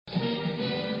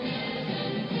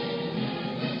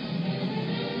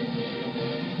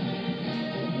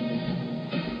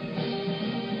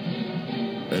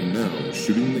now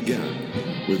Shooting the Gap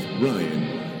with Ryan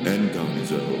and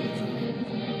Gonzo.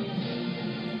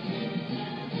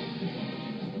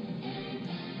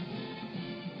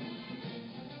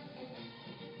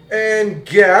 And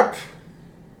Gap.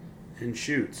 And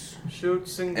shoots.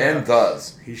 Shoots and And gaps.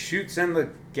 does. He shoots and the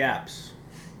gaps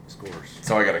scores. That's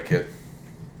how I got a kid.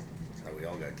 That's how we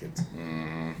all got kids.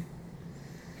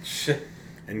 Shit.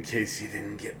 In case you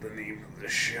didn't get the name of the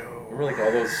show. Remember like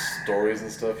all those stories and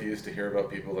stuff you used to hear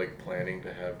about people like planning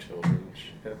to have children and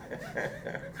shit?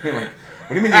 What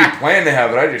do you mean you plan to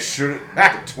have it? I just shoot it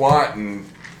at the twat and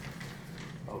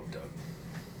Oh, Doug.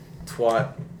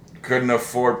 Twat. couldn't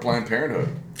afford Planned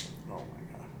Parenthood. Oh,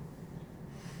 my God.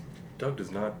 Doug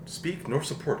does not speak nor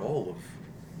support all of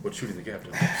what Shooting the Gap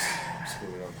does. Just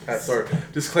moving on. That's our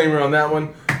disclaimer on that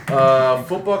one.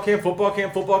 Football camp.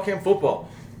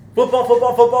 Football.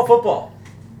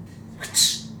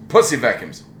 Pussy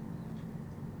vacuums.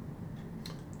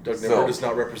 Doug So- Nimmer does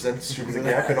not represent Shooting the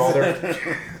Gap and all their...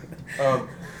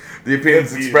 The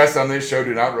opinions expressed on this show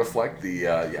do not reflect the,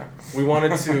 We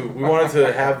wanted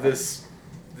to have this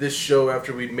show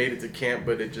after we'd made it to camp,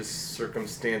 but it just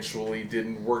circumstantially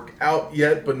didn't work out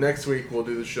yet. But next week we'll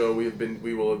do the show. We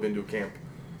will have been to camp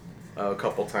a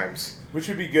couple times. Which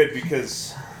would be good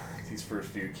because these first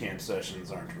few camp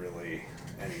sessions aren't really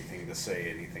anything to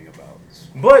say anything about.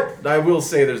 But I will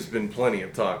say there's been plenty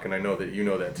of talk, and I know that you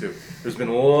know that too. There's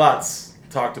been lots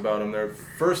talked about them there.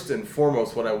 First and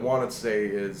foremost, what I want to say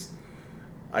is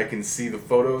I can see the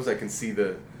photos, I can see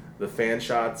the fan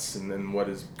shots, and then what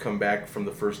has come back from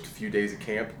the first few days of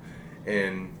camp.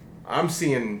 And I'm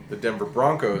seeing the Denver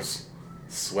Broncos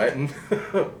sweating,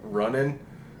 running,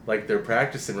 like they're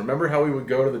practicing. Remember how we would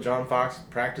go to the John Fox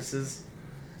practices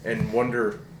and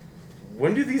wonder,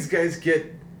 when do these guys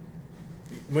get...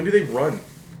 When do they run?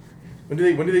 When do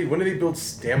they build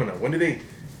stamina? When do they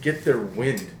get their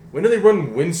wind? When do they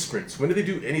run wind sprints? When do they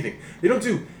do anything? They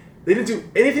didn't do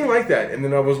anything like that. And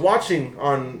then I was watching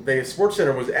on the Sports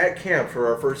Center was at camp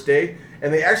for our first day,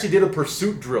 and they actually did a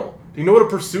pursuit drill. Do you know what a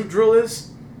pursuit drill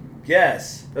is?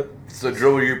 Yes. it's the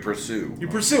drill where you pursue. You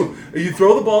pursue. You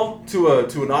throw the ball to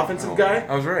an offensive guy,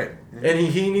 I was right. and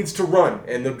he needs to run.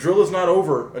 And the drill is not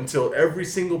over until every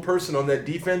single person on that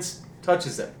defense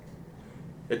touches them.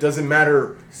 It doesn't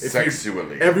matter if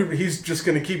Sexually. he's just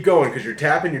going to keep going because you're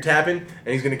tapping, and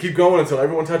he's going to keep going until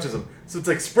everyone touches him. So it's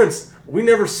like sprints. We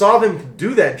never saw them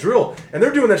do that drill, and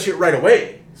they're doing that shit right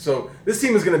away. So this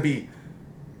team is going to be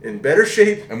in better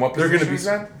shape. And what they're position gonna be, is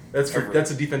that?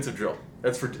 That's a defensive drill.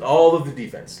 That's for all of the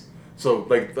defense. So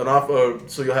like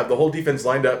so you'll have the whole defense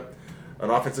lined up. An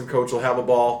offensive coach will have a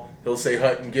ball. He'll say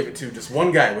hut and give it to just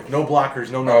one guy with no blockers,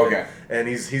 no nothing. Okay. And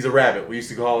he's a rabbit. We used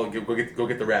to call go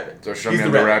get the rabbit. So show He's me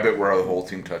on the rabbit where the whole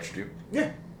team touched you.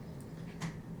 Yeah.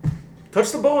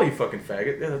 Touch the ball, you fucking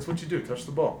faggot. Yeah, that's what you do. Touch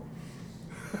the ball.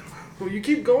 Well, you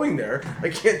keep going there. I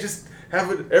can't just have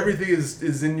it. Everything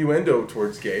is innuendo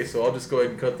towards gay, so I'll just go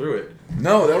ahead and cut through it.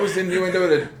 No, that was innuendo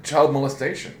to child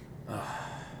molestation.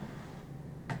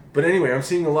 But anyway, I'm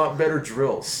seeing a lot better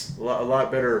drills, a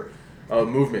lot better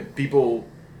movement. People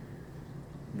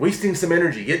wasting some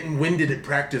energy, getting winded at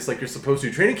practice like you're supposed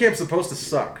to. Training camp's supposed to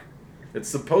suck. It's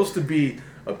supposed to be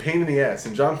a pain in the ass.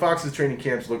 And John Fox's training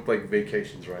camps looked like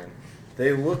vacations, Ryan.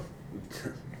 They look...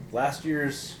 Last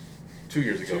year's... 2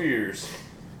 years ago. 2 years.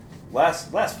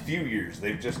 Last few years,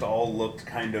 they've just all looked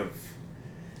kind of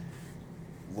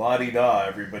la-di-da.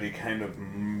 Everybody kind of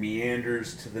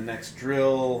meanders to the next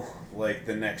drill. Like,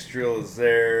 the next drill is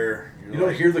there. You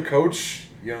don't hear the coach.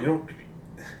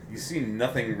 You see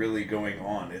nothing really going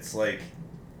on. It's like,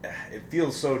 it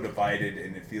feels so divided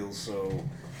and it feels so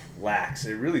lax.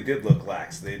 It really did look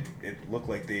lax. It looked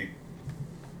like they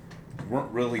weren't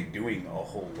really doing a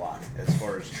whole lot as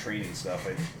far as training stuff.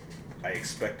 I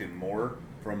expected more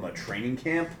from a training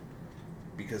camp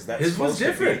because that's His was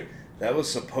different. That's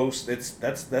supposed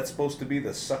to be the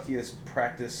suckiest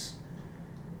practice.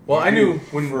 Well, I knew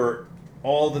when for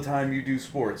all the time you do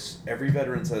sports, every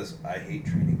veteran says, "I hate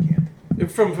training camp."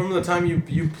 From the time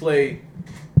you play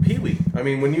Pee-wee. I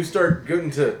mean, when you start getting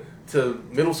to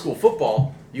middle school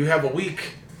football, you have a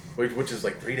week, which is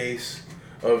like 3 days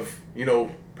of,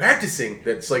 practicing.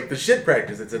 That's like the shit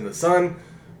practice. It's in the sun,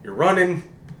 you're running,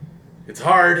 it's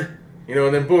hard,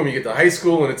 and then boom, you get to high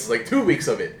school and it's like 2 weeks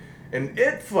of it. And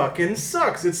it fucking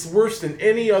sucks. It's worse than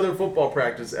any other football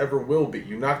practice ever will be.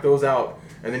 You knock those out,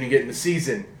 and then you get in the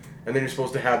season, and then you're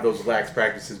supposed to have those lax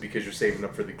practices because you're saving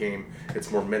up for the game.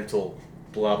 It's more mental,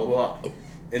 blah, blah, blah.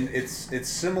 And it's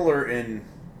similar in,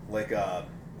 like, I'm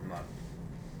not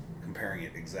comparing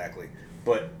it exactly,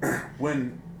 but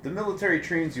when the military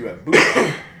trains you at boot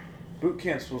camp, Boot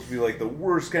camp's supposed to be like the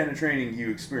worst kind of training you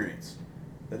experience.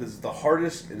 That is the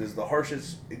hardest, it is the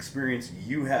harshest experience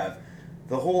you have.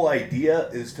 The whole idea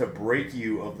is to break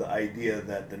you of the idea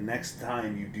that the next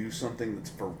time you do something that's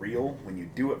for real, when you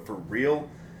do it for real,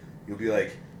 you'll be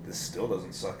like, this still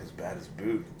doesn't suck as bad as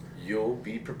boot. You'll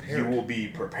be prepared. You will be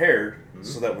prepared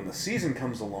so that when the season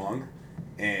comes along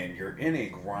and you're in a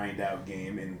grind out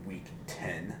game in week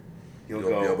 10, you'll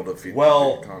go, be able to feed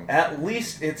well, the at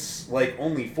least it's like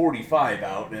only 45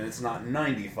 out and it's not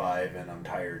 95 and I'm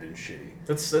tired and shitty.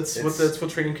 That's what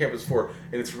training camp is for,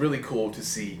 and it's really cool to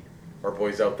see our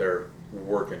boys out there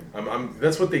working.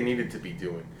 That's what they needed to be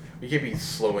doing. We can't be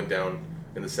slowing down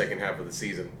in the second half of the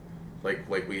season, like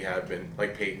we have been,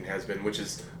 like Peyton has been. Which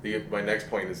is my next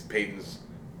point is Peyton's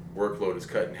workload is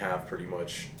cut in half pretty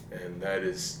much, and that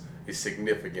is a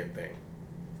significant thing.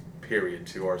 Period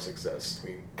to our success.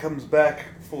 Comes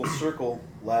back full circle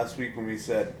last week when we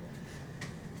said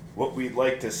what we'd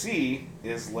like to see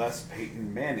is less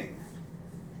Peyton Manning.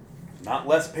 Not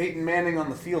less Peyton Manning on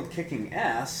the field kicking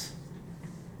ass.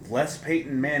 Less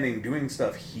Peyton Manning doing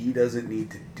stuff he doesn't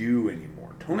need to do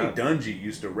anymore. Tony Dungy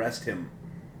used to rest him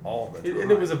all the time.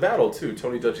 And it was a battle too.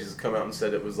 Tony Dungy has come out and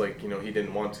said it was like, he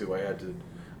didn't want to.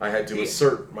 I had to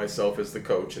assert myself as the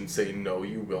coach and say, no,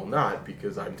 you will not,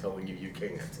 because I'm telling you, you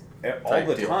can't. All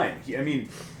the time.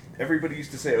 Everybody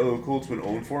used to say, oh, Colts went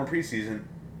 0-4 in preseason.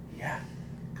 Yeah,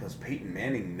 because Peyton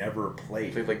Manning never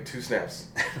played. Played like 2 snaps.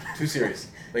 2 series.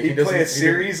 Like He'd play a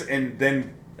series and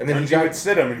then Dungy would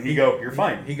sit him and he'd go, you're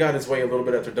fine. He got his way a little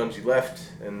bit after Dungy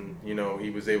left, and, he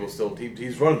was able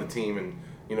he's running the team, and,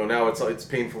 now it's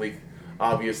painfully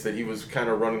obvious that he was kind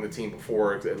of running the team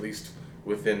before, at least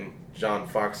within John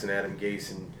Fox and Adam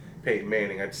Gase and Peyton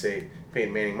Manning. I'd say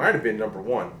Peyton Manning might have been number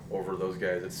 1 over those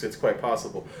guys. It's quite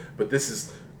possible. But this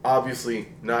is obviously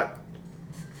not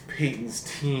Peyton's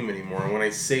team anymore. And when I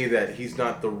say that, he's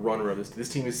not the runner of this. This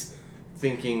team is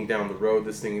thinking down the road.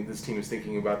 This team is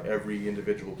thinking about every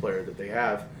individual player that they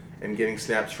have and getting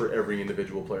snaps for every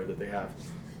individual player that they have,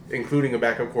 including a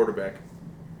backup quarterback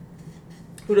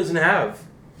who doesn't have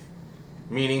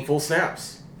meaningful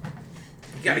snaps.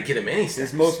 You got to get him any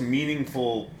snaps. His most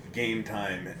meaningful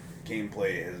gameplay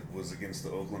was against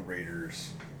the Oakland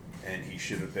Raiders, and he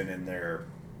should have been in there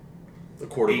a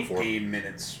quarter 8 before. game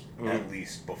minutes at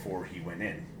least before he went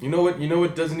in. You know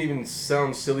what doesn't even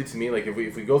sound silly to me? Like if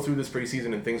we go through this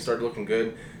preseason and things start looking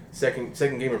good, second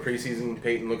game of preseason,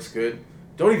 Peyton looks good.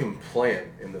 Don't even play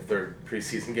him in the third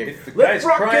preseason game. If the guy's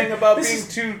crying about being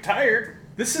too tired.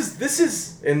 This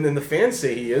is, and then the fans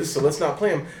say he is, so let's not play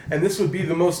him. And this would be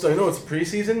the most, I know it's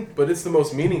preseason, but it's the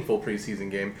most meaningful preseason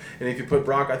game. And if you put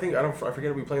Brock, I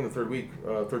forget if we play in the third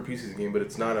preseason game, but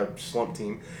it's not a slump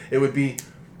team. It would be,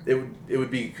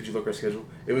 could you look at our schedule?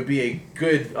 It would be a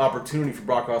good opportunity for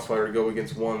Brock Osweiler to go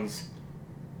against ones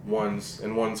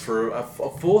for a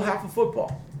full half of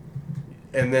football.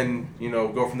 And then,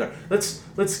 go from there.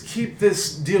 Let's keep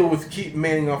this deal with keep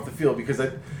Manning off the field, because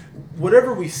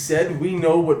whatever we said, we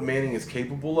know what Manning is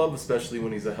capable of, especially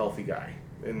when he's a healthy guy.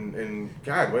 And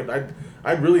God,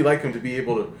 I'd really like him to be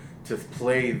able to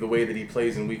play the way that he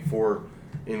plays in week 4,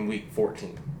 in week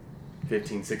 14,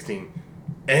 15, 16,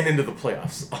 and into the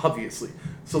playoffs, obviously.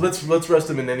 So let's rest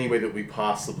him in any way that we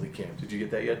possibly can. Did you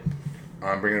get that yet?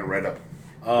 I'm bringing it right up.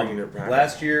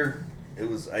 Last year,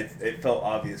 it felt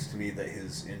obvious to me that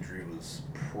his injury was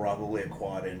probably a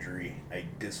quad injury. I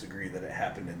disagree that it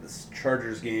happened in this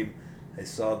Chargers game. I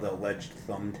saw the alleged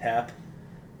thumb tap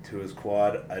to his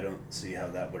quad. I don't see how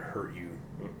that would hurt you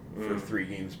for 3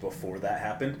 games before that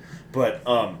happened. But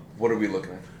what are we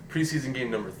looking at? Preseason game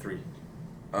number 3.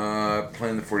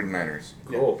 Playing the 49ers.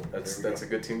 Cool. Yeah, that's a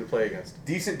good team to play against.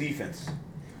 Decent defense.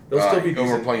 They'll still be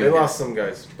decent. They lost some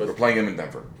guys, but we're playing him in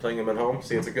Denver. Playing him at home.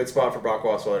 See, it's a good spot for Brock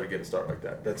Osweiler to get a start like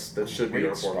that. That should be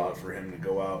our spot for him to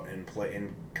go out and play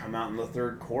and come out in the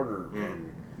third quarter.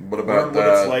 And what about what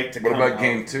it's like to what come about out.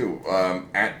 game 2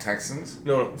 at Texans?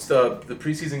 No, it's the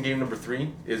preseason game number 3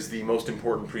 is the most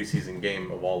important preseason game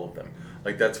of all of them.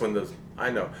 Like that's when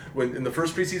when in the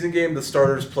first preseason game the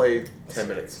starters play 10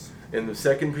 minutes. In the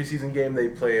second preseason game they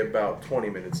play about 20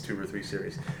 minutes, 2 or 3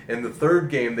 series. In the third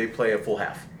game they play a full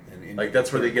half. Like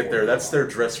that's where they get there. That's their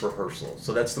dress rehearsal.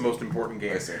 So that's the most important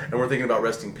game. And we're thinking about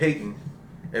resting Peyton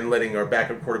and letting our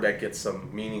backup quarterback get some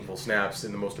meaningful snaps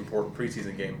in the most important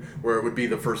preseason game, where it would be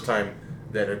the first time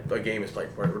that a game is played,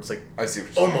 where it's like I see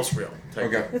what you're almost real.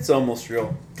 Okay, it's almost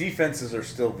real. Defenses are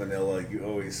still vanilla. You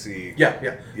always see.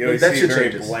 Yeah. You always that see shit very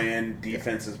changes. bland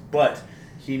defenses, but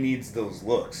he needs those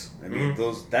looks. I mean,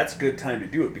 that's good time to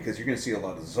do it because you're going to see a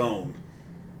lot of zone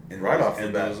And Right those, off the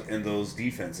and bat. those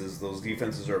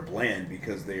defenses are bland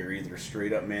because they are either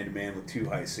straight up man to man with two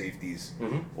high safeties,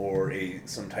 or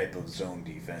some type of zone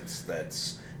defense.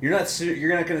 That's you're not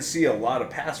going to see a lot of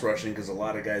pass rushing because a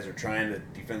lot of guys are trying to.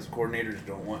 Defensive coordinators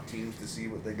don't want teams to see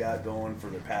what they got going for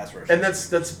their pass rushing. And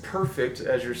that's perfect,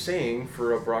 as you're saying,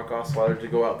 for a Brock Osweiler to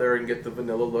go out there and get the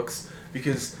vanilla looks,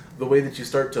 because the way that you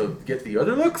start to get the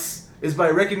other looks is by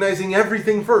recognizing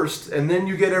everything first, and then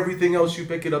you get everything else. You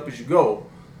pick it up as you go.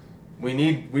 We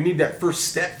need that first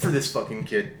step for this fucking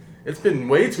kid. It's been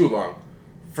way too long.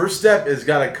 First step has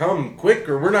got to come quick,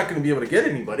 or we're not going to be able to get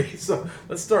anybody. So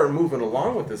let's start moving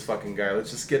along with this fucking guy.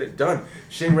 Let's just get it done.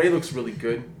 Shane Ray looks really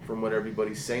good from what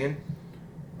everybody's saying.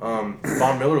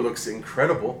 Von Miller looks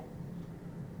incredible.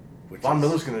 Von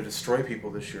Miller's going to destroy people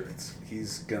this year.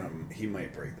 He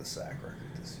might break the sack record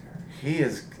this year.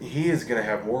 He is going to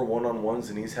have more one-on-ones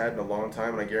than he's had in a long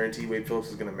time, and I guarantee Wade Phillips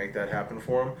is going to make that happen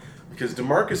for him, because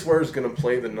DeMarcus Ware is going to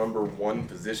play the number one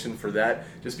position for that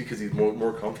just because he's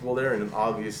more comfortable there, and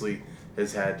obviously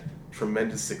has had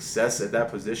tremendous success at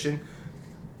that position.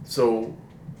 So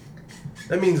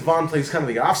that means Von plays kind of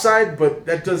the offside, but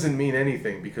that doesn't mean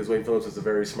anything because Wade Phillips is a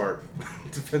very smart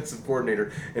defensive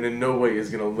coordinator and in no way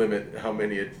is going to limit how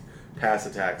many pass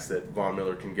attacks that Von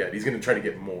Miller can get. He's going to try to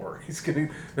get more.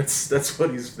 That's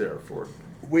what he's there for.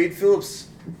 Wade Phillips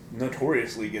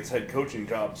notoriously gets head coaching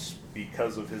jobs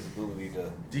because of his ability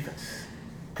to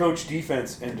coach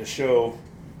defense and to show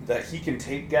that he can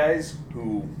take guys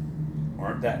who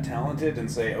aren't that talented and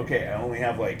say, okay, I only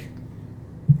have like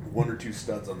one or two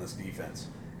studs on this defense,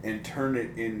 and turn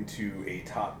it into a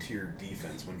top tier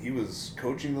defense. When he was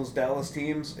coaching those Dallas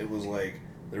teams, it was like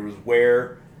there was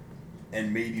Ware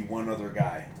and maybe one other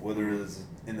guy, whether it was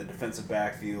in the defensive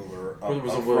backfield or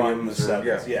up front in the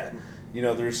sevens. Yeah. You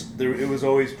know, it was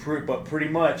always but pretty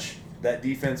much that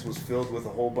defense was filled with a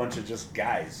whole bunch of just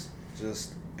guys.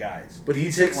 But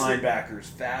he takes linebackers,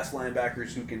 fast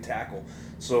linebackers who can tackle.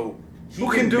 So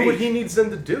who can do what he needs them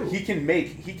to do. He can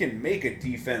make a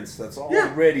defense that's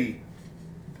already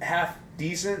half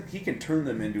decent. He can turn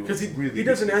them into because he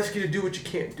doesn't ask you to do what you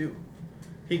can't do.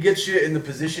 He gets you in the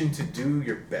position to do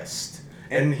your best.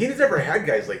 And he's never had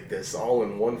guys like this all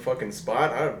in one fucking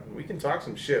spot. We can talk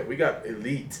some shit. We got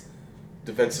elite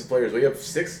defensive players. We have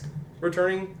 6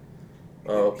 returning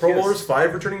Pro Bowlers,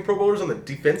 5 returning Pro Bowlers on the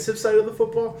defensive side of the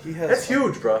football. That's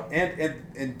huge, bro.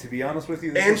 And to be honest with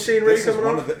you, Shane Ray coming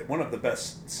one of the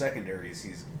best secondaries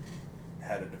he's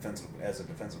had as a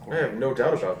defensive I coordinator. have no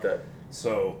doubt about that.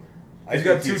 So he's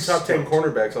got 2 top 10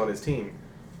 cornerbacks on his team,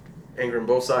 angering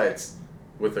both sides,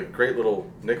 with a great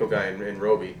little nickel guy in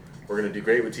Roby. We're gonna do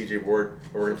great with T.J. Ward,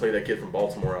 and we're gonna play that kid from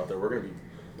Baltimore out there. We're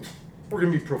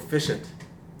gonna be proficient.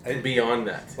 And beyond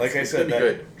that, like I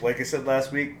said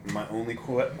last week, my only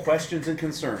questions and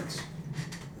concerns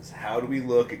is how do we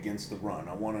look against the run?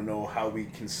 I want to know how we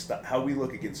can how we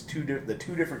look against the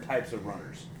two different types of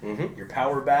runners. Mm-hmm. Your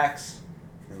power backs,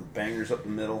 and the bangers up the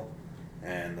middle,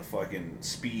 and the fucking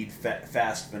speed,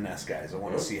 fast finesse guys. I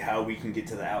want to see how we can get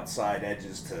to the outside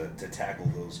edges to tackle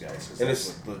those guys. Because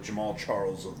that's the Jamal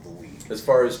Charles of the league. As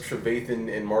far as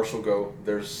Trevathan and Marshall go,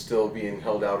 they're still being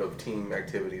held out of team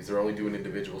activities. They're only doing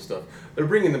individual stuff. They're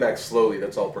bringing them back slowly.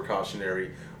 That's all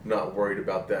precautionary. I'm not worried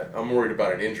about that. I'm worried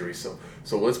about an injury. So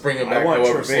let's bring him back. I want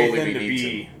however slowly Trevathan we to need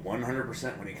be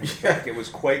 100% when he comes back. It was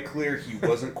quite clear he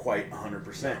wasn't quite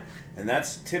 100%, and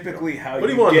that's typically how but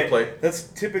you he wanted get. To play. That's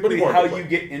typically how you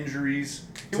get injuries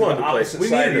to the opposite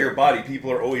side of your body.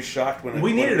 People are always shocked when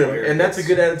we needed him, and that's a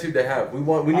good attitude to have.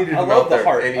 We needed him out there.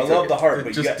 I love the heart,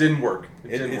 but it just didn't work.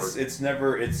 It's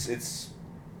never.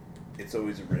 It's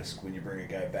always a risk when you bring a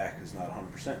guy back who's not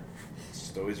 100%. It's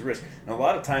just always a risk. And a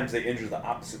lot of times they injure the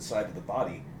opposite side of the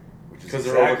body, which is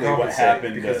exactly what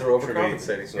happened. Because they're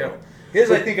overcompensating. So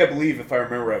I believe, if I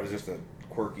remember, it was just a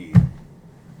quirky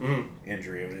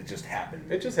injury. It just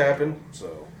happened. It just happened.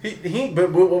 So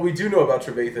but what we do know about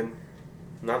Trevathan,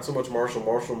 not so much Marshall.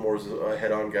 Marshall more is a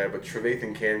head-on guy, but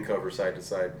Trevathan can cover side to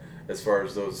side as far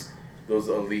as those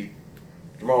elite.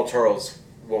 Jamal Charles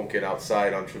won't get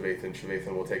outside on Trevathan.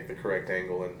 Trevathan will take the correct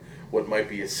angle, and what might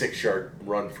be a 6-yard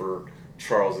run for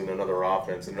Charles in another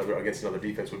offense, against another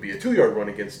defense, would be a 2-yard run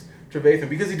against Trevathan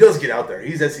because he does get out there.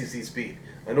 He's SEC speed.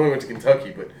 I know he went to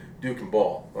Kentucky, but dude can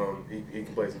ball. He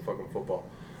can play some fucking football.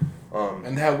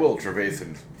 And how will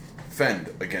Trevathan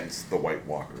fend against the White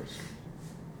Walkers?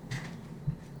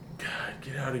 God,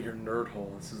 get out of your nerd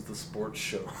hole. This is the sports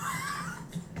show.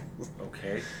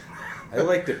 Okay. I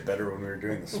liked it better when we were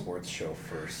doing the sports show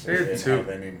first. So we didn't have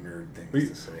any nerd things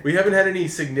to say. We haven't had any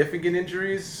significant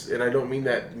injuries, and I don't mean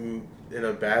that in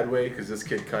a bad way, because this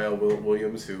kid Kyle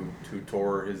Williams, who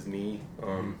tore his knee,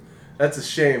 That's a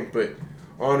shame, but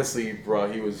honestly, bro,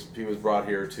 he was brought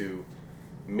here to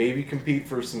maybe compete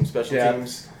for some special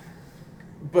teams.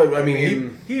 But I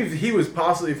mean, he was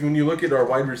possibly, when you look at our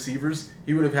wide receivers,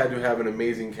 he would have had to have an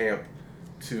amazing camp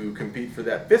to compete for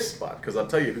that 5th spot. Because I'll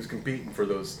tell you who's competing for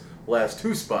those last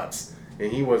 2 spots,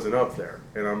 and he wasn't up there.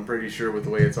 And I'm pretty sure with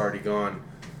the way it's already gone,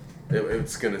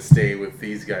 it's going to stay with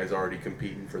these guys already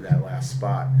competing for that last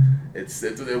spot.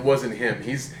 It wasn't him.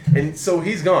 He's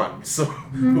gone. So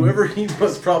whoever he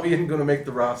was probably isn't going to make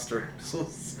the roster. So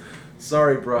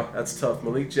sorry, bro. That's tough.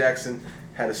 Malik Jackson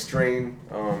had a strain.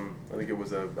 I think it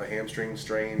was a hamstring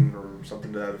strain or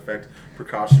something to that effect.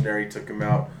 Precautionary, took him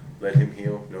out, let him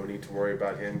heal. No need to worry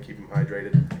about him. Keep him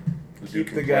hydrated.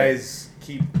 Keep the guys.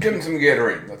 Give him some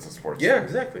Gatorade. That's a sports Yeah, thing.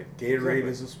 exactly. Gatorade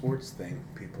is a sports thing.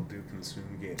 People do consume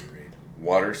Gatorade.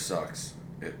 Water sucks.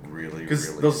 It really, Because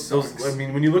really those, sucks. I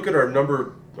mean, when you look at our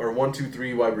 1, 2,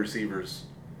 3 wide receivers,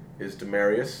 is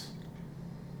Demarius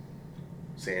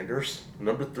Sanders.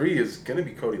 Number 3 is going to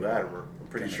be Cody Latimer. I'm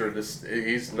pretty sure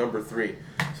he's number 3.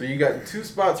 So you got 2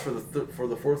 spots for the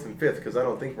 4th and 5th, because I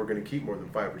don't think we're going to keep more than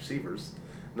 5 receivers,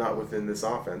 not within this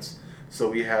offense.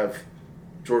 So we have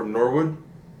Jordan Norwood,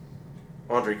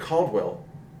 Andre Caldwell,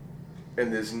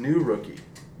 and this new rookie.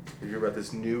 Did you hear about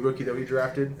this new rookie that we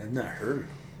drafted? I've not heard.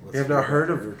 You have not heard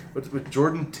of? But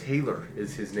Jordan Taylor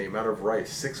is his name, out of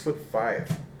Rice,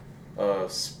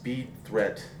 6'5", speed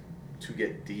threat to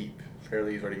get deep.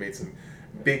 Apparently, he's already made some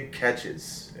big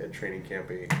catches at training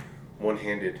camp. A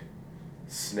one-handed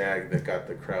snag that got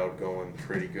the crowd going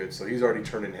pretty good. So he's already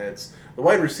turning heads. The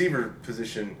wide receiver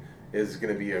position is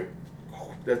going to be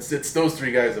it's those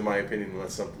 3 guys in my opinion,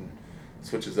 unless something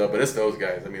switches up. But it's those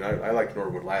guys. I mean, I liked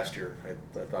Norwood last year.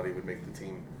 I thought he would make the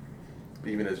team,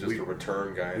 even as just a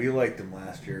return guy. We liked him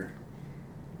last year.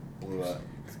 Blew up.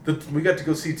 We got to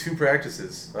go see 2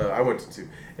 practices. I went to 2,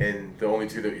 and the only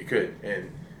 2 that you could.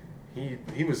 And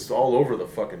he was all over the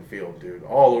fucking field, dude.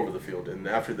 All over the field. And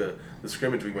after the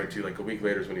scrimmage we went to, like a week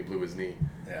later, is when he blew his knee.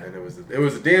 Yeah. And it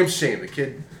was a damn shame. The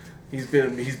kid, he's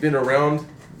been around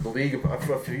the league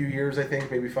for a few years, I think,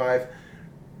 maybe 5,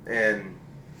 and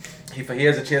he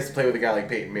has a chance to play with a guy like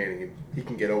Peyton Manning. He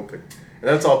can get open, and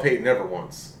that's all Peyton ever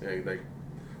wants. Like,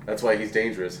 that's why he's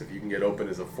dangerous. If you can get open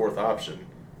as a 4th option,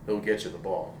 he'll get you the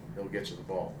ball.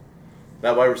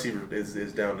 That wide receiver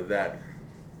is down to that.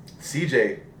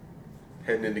 CJ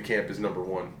heading into camp is number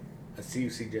 1. I see you,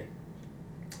 CJ.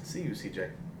 See you, CJ.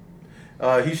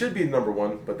 He should be number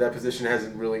 1, but that position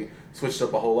hasn't really switched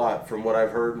up a whole lot from what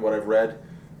I've heard and what I've read.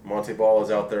 Monte Ball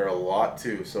is out there a lot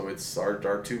too, so it's our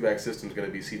 2-back system is going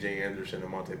to be C.J. Anderson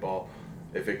and Monte Ball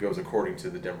if it goes according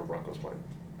to the Denver Broncos plan.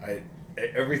 I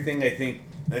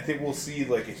think we'll see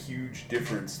like a huge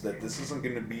difference. That this isn't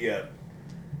going to be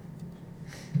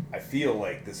I feel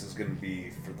like this is going to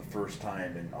be for the first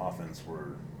time in offense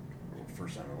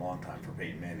first time in a long time for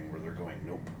Peyton Manning where they're going,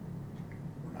 nope,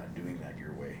 we're not doing that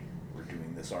your way. We're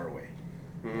doing this our way.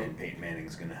 Mm-hmm. And Peyton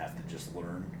Manning's going to have to just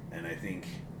learn. And I think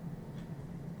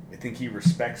he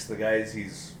respects the guys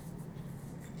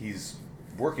he's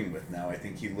working with now. I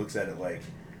think he looks at it like,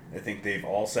 I think they've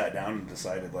all sat down and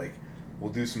decided, like,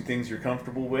 we'll do some things you're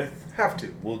comfortable with. Have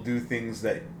to. We'll do things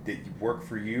that work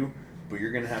for you, but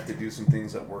you're going to have to do some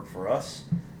things that work for us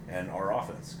and our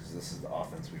offense, because this is the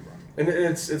offense we run. And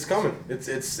it's coming.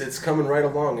 It's coming right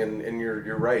along, and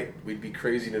you're right. We'd be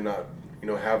crazy to not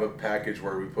have a package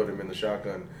where we put him in the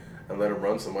shotgun and let him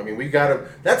run some. I mean, we got to.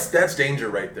 That's danger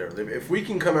right there. If we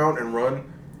can come out and run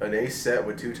an ace set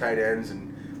with 2 tight ends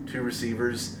and 2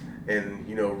 receivers, and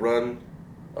run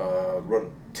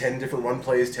 10 different run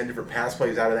plays, 10 different pass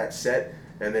plays out of that set,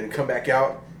 and then come back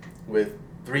out with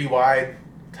 3 wide,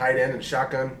 tight end and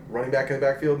shotgun running back in the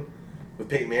backfield with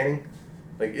Peyton Manning,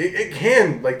 like it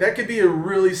can, like that could be a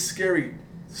really scary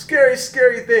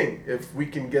thing if we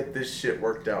can get this shit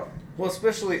worked out. Well,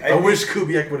 especially I wish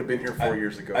Kubiak would have been here 4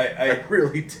 years ago. I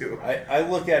really do. I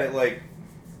look at it like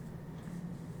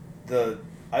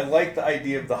I like the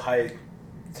idea of the high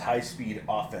speed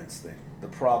offense thing. The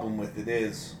problem with it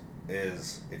is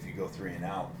if you go 3 and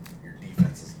out, your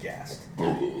defense is gassed.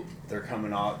 They're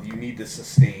coming off. You need to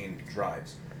sustain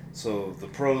drives. So the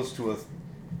pros to a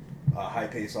high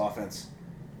pace offense,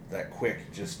 that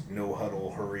quick, just no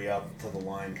huddle, hurry up to the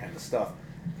line kind of stuff.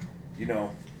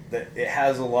 That it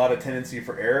has a lot of tendency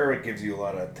for error. It gives you a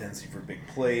lot of tendency for big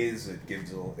plays. It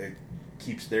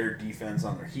keeps their defense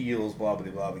on their heels. Blah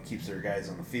blah blah. It keeps their guys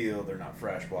on the field. They're not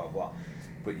fresh. Blah blah.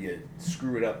 But you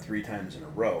screw it up 3 times in a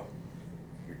row,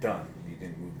 you're done. You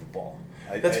didn't move the ball.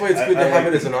 That's why it's good to have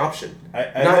it as an option,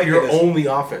 not like your only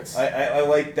offense. I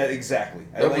like that exactly.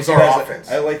 That was our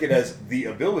offense. I like it as the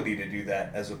ability to do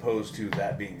that, as opposed to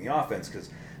that being the offense, because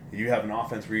You have an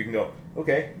offense where you can go,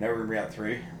 okay, now we're going to bring out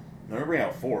 3. Now we're going to bring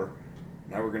out 4.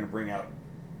 Now we're going to bring out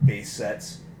base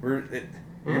sets. We're going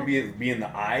to be in the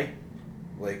I,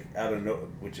 like out of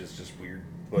which is just weird,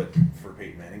 but for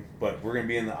Peyton Manning. But we're going to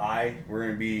be in the I. We're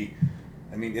going to be,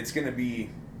 it's going to be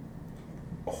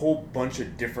a whole bunch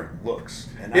of different looks.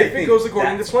 And if it goes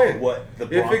according to plan. What the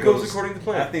Broncos, if it goes according to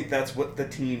plan. I think that's what the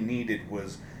team needed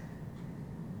was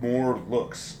more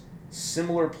looks.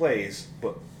 Similar plays,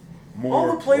 but more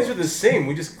all the plays looks. are the same.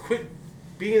 We just quit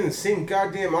being in the same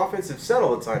goddamn offensive set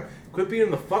all the time. Quit being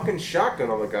in the fucking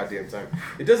shotgun all the goddamn time.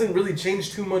 It doesn't really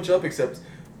change too much up except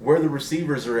where the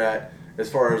receivers are at as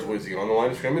far as, was he on the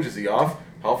line of scrimmage? Is he off?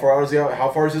 How far out is he out? How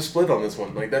far is his split on this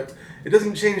one? Like that, it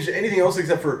doesn't change anything else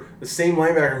except for the same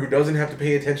linebacker who doesn't have to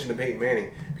pay attention to Peyton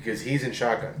Manning because he's in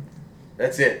shotgun.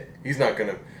 That's it. He's not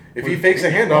gonna. If he fakes a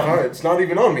handoff, it's not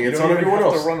even on me. It's on everyone else. You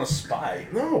don't have to run a spy.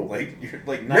 No, like you're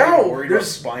like not even worried about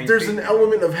spying. There's an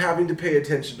element of having to pay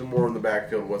attention to more in the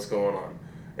backfield, what's going on,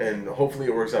 and hopefully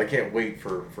it works out. I can't wait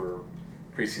for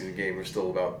preseason game. We're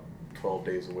still about 12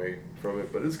 days away from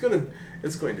it, but it's going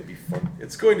to be fun.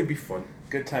 It's going to be fun.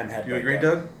 Good time had. You agree,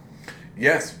 Doug?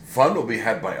 Yes, fun will be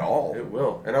had by all. It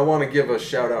will, and I want to give a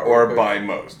shout out. Or by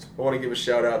most. I want to give a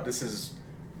shout out.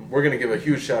 We're going to give a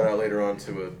huge shout out later on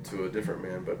to a different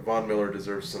man, but Von Miller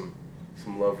deserves some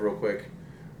love real quick.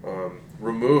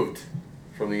 Removed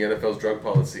from the NFL's drug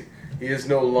policy. He is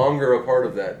no longer a part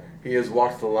of that. He has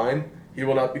walked the line. He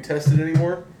will not be tested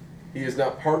anymore. He is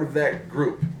not part of that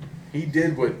group. He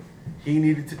did what he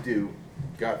needed to do,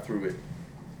 got through it.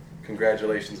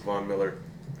 Congratulations, Von Miller.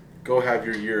 Go have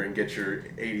your year and get your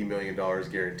 $80 million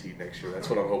guaranteed next year. That's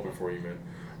what I'm hoping for you, man.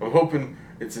 I'm hoping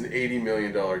it's an $80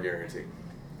 million guarantee.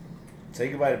 Say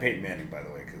goodbye to Peyton Manning, by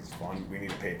the way, because we need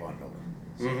to pay Von Miller.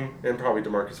 So. Mm-hmm. And probably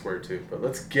DeMarcus Ware, too. But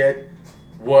let's get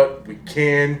what we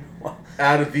can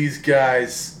out of these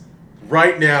guys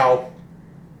right now.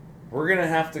 We're going to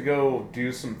have to go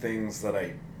do some things that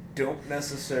I don't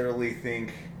necessarily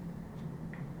think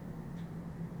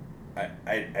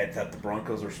I thought the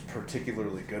Broncos are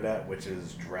particularly good at, which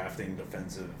is drafting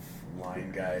defensive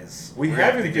line guys. We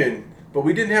haven't been, but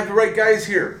we didn't have the right guys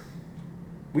here.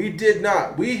 We did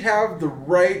not. We have the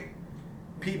right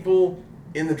people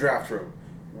in the draft room.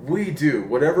 We do.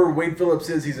 Whatever Wade Phillips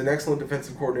is, he's an excellent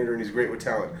defensive coordinator and he's great with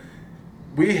talent.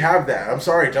 We have that. I'm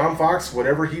sorry, John Fox,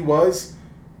 whatever he was,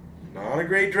 not a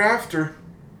great drafter.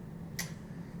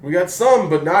 We got some,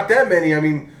 but not that many. I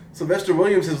mean, Sylvester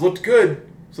Williams has looked good.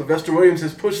 Sylvester Williams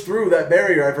has pushed through that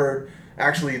barrier, I've heard,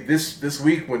 actually this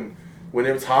week when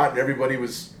it was hot and everybody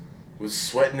was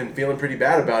sweating and feeling pretty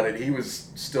bad about it. He was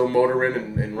still motoring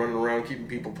and running around keeping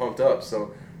people pumped up.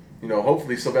 So,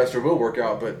 hopefully Sylvester will work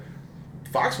out. But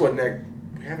Fox wasn't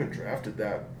we haven't drafted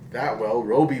that well.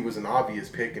 Roby was an obvious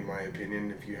pick, in my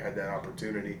opinion, if you had that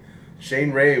opportunity.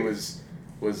 Shane Ray was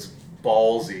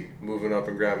ballsy moving up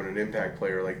and grabbing an impact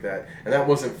player like that. And that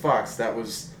wasn't Fox. That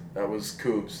was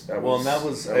Coobs.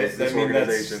 This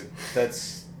organization.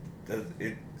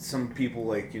 Some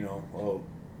people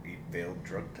he failed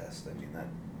drug test. I mean, that,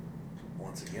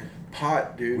 once again.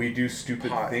 Pot, dude. We do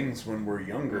stupid things when we're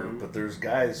younger, but there's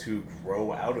guys who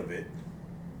grow out of it.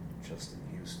 Justin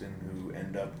Houston, who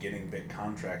end up getting big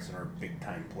contracts and are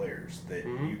big-time players that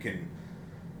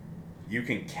you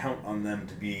can count on them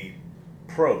to be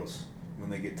pros when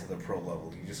they get to the pro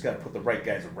level. You just got to put the right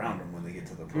guys around them when they get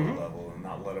to the pro level and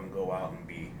not let them go out and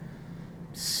be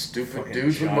stupid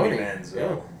dudes with money. Manziel.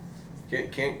 Yeah.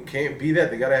 Can't be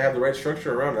that. They got to have the right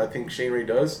structure around it. I think Shane Ray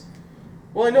does.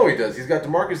 Well, I know he does. He's got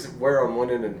DeMarcus Ware on one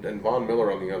end and Von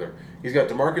Miller on the other. He's got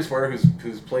DeMarcus Ware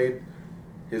who's played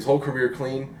his whole career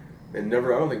clean and I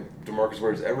don't think DeMarcus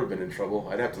Ware's ever been in trouble.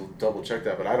 I'd have to double check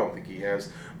that, but I don't think he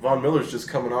has. Von Miller's just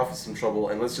coming off of some trouble,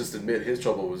 and let's just admit his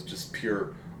trouble was just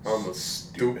pure, I'm a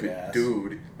stupid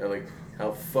dude. And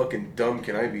how fucking dumb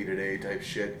can I be today type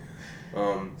shit.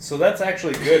 So that's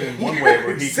actually good in one way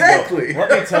where he exactly. can go,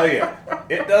 let me tell you,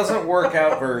 it doesn't work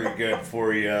out very good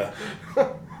for you.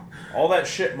 All that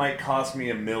shit might cost me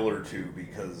 $1 million or $2 million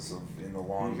because in the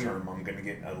long term I'm going to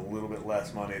get a little bit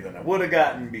less money than I would have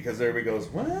gotten because everybody goes,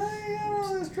 well,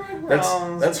 this drug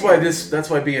That's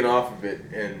why being off of it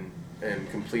and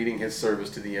completing his service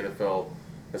to the NFL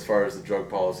as far as the drug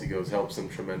policy goes helps him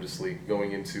tremendously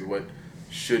going into what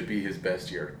should be his best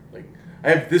year.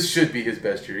 This should be his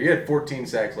best year. He had 14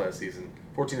 and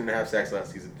a half sacks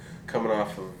last season, coming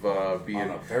off of being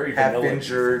half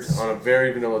injured on a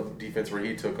very vanilla defense where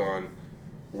he took on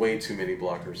way too many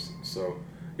blockers. So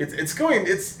it's exciting.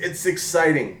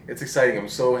 It's exciting. I'm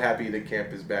so happy that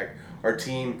camp is back. Our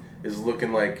team is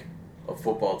looking like a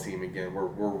football team again. We're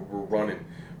running.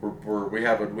 We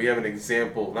have an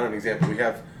example, not an example. We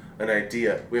have an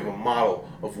idea. We have a model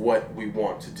of what we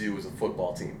want to do as a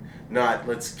football team. Not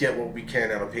let's get what we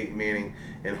can out of Peyton Manning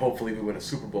and hopefully we win a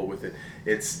Super Bowl with it.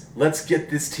 It's let's get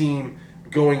this team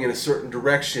going in a certain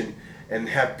direction and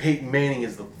have Peyton Manning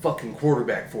as the fucking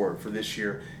quarterback for it for this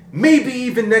year. Maybe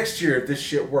even next year if this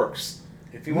shit works.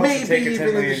 If he wants to take a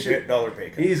 $10 million pay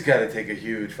cut. He's got to take a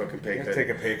huge fucking pay cut. Take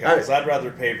a pay cut because I'd rather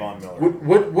pay Von Miller.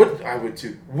 What I would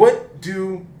too. What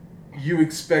do you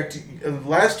expect?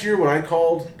 Last year when I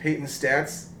called Peyton's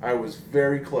stats, I was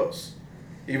very close.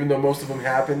 Even though most of them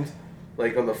happened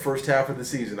like on the first half of the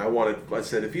season, I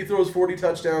said if he throws 40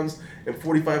 touchdowns and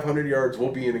 4,500 yards,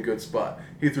 we'll be in a good spot.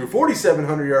 He threw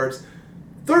 4,700 yards,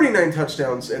 39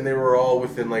 touchdowns, and they were all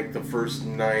within like the first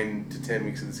 9 to 10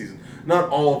 weeks of the season. Not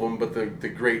all of them, but the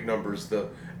great numbers, the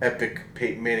epic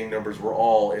Peyton Manning numbers were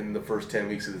all in the first 10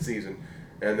 weeks of the season,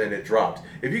 and then it dropped.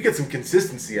 If you get some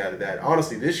consistency out of that,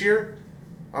 honestly, this year,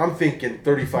 I'm thinking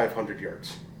 3,500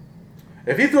 yards.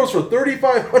 If he throws for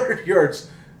 3,500 yards,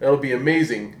 that'll be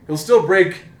amazing. He'll still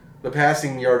break the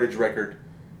passing yardage record.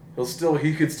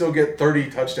 He could still get 30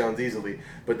 touchdowns easily,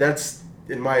 but that's,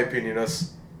 in my opinion,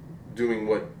 us doing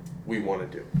what we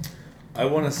want to do. I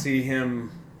want to see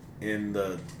him in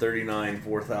the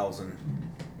 4,000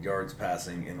 yards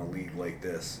passing in a league like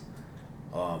this.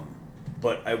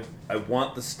 But I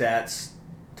want the stats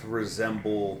to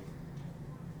resemble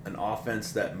an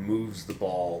offense that moves the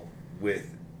ball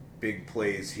with big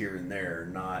plays here and there,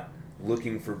 not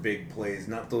looking for big plays,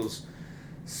 not those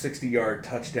 60-yard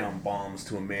touchdown bombs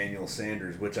to Emmanuel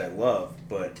Sanders, which I love,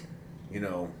 but,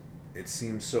 it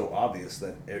seems so obvious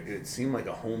that it seemed like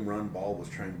a home run ball was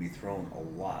trying to be thrown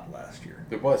a lot last year.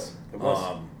 It was.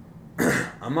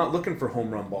 I'm not looking for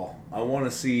home run ball. I want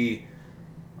to see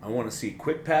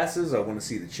quick passes. I want to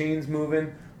see the chains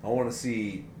moving. I want to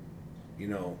see,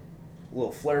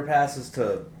 little flare passes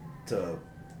to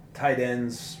tight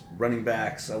ends, running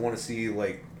backs. I want to see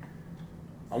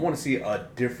a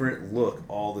different look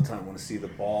all the time. I want to see the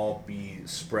ball be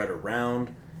spread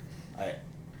around.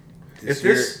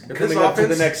 Coming up to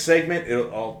the next segment,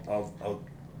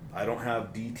 I don't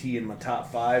have DT in my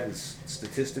top 5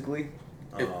 statistically.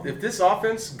 If this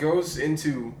offense goes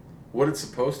into what it's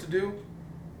supposed to do,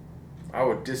 I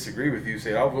would disagree with you.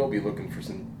 Say I will be looking for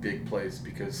some big plays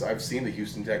because I've seen the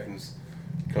Houston Texans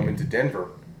come into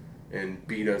Denver and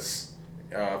beat us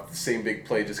the same big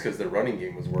play just because their running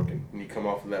game was working. When you come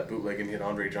off of that bootleg and hit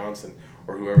Andre Johnson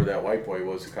or whoever that white boy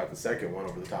was who caught the second one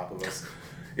over the top of us,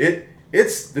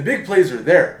 it's the big plays are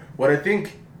there. What I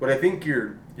think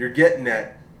you're getting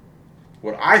at,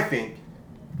 what I think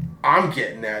I'm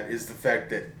getting at is the fact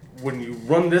that when you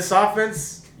run this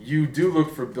offense, you do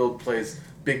look for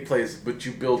big plays, but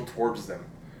you build towards them.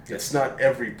 It's not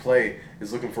every play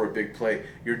is looking for a big play.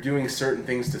 You're doing certain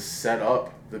things to set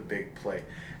up the big play.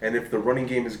 And if the running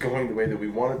game is going the way that we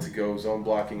want it to go, zone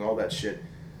blocking, all that shit,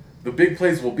 the big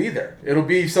plays will be there. It'll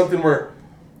be something where,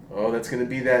 that's going to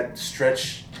be that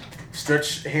stretch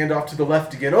handoff to the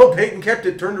left again. Oh, Peyton kept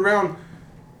it, turned around.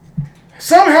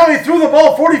 Somehow he threw the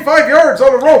ball 45 yards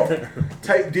on a rope.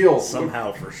 Type deal.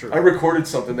 Somehow, for sure. I recorded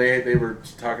something. They were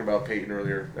talking about Peyton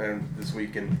earlier and this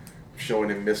week and showing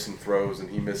him miss some throws, and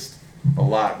he missed a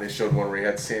lot. And they showed one where he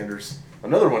had Sanders.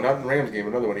 Another one, not in the Rams game,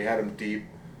 another one. He had him deep.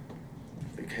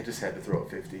 He just had to throw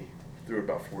it 50. Threw it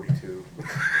about 42.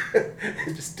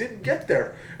 It just didn't get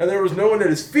there. And there was no one at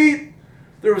his feet.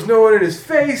 There was no one at his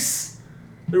face.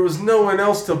 There was no one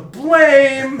else to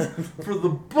blame for the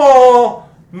ball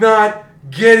not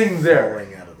getting there.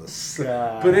 Falling out of the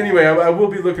sky. But anyway, I will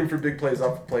be looking for big plays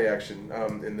off of play action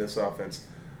in this offense.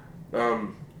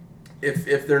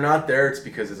 If they're not there, it's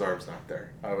because his arm's not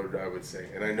there. I would say,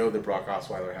 and I know that Brock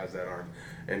Osweiler has that arm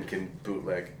and can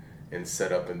bootleg and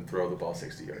set up and throw the ball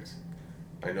 60 yards.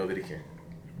 I know that he can.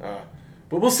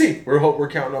 But we'll see. We're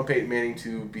counting on Peyton Manning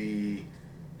to be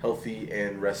healthy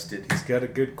and rested. He's got a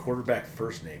good quarterback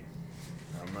first name.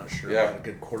 I'm not sure about a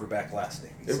good quarterback last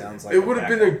name. He sounds like it would have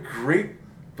been a great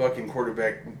fucking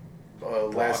quarterback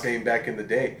last name back in the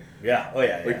day. Yeah. Oh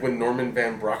yeah. Like when Norman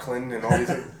Van Brocklin and all these.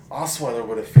 Osweiler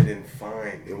would have fit in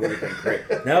fine. It would have been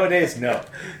great. Nowadays, no.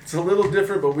 It's a little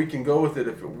different, but we can go with it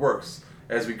if it works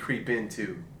as we creep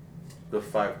into the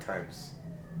 5 times.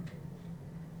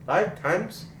 5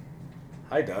 times?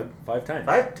 Hi, Doug. 5 times.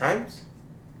 5 times?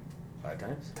 5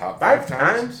 times? Top 5 5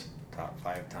 times? times? Top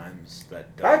 5 times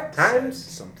that Doug 5 times?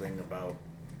 said something about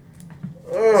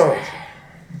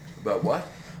About what?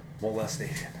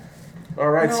 molestation. All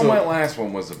right, No, so my last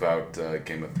one was about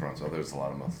Game of Thrones. Oh, there's a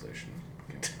lot of molestation.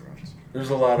 Game of Thrones. there's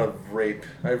a lot of rape.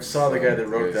 I saw the guy that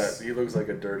wrote Yes. that. He looks like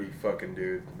a dirty fucking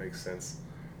dude. Makes sense.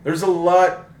 There's a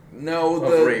lot. No,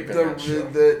 Of rape in that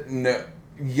show. no.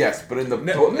 Yes, but in the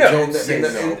No, book, no. Don't say no,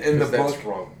 in the 'cause that's book,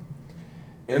 wrong.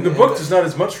 In the book, there's not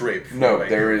as much rape. no, Right?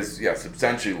 there is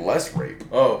substantially less rape.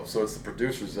 Oh, so it's the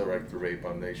producers that write the rape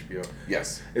on HBO.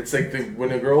 Yes, It's like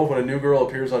when a new girl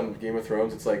appears on Game of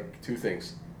Thrones, it's like two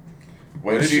things.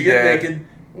 when When is she she getting dead, naked?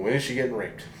 When is she getting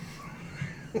raped?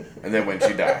 and then when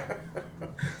she died.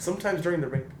 Sometimes during the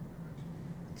rape.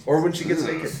 Or when she gets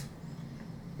naked.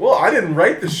 Well, I didn't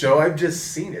write the show, I've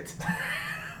just seen it.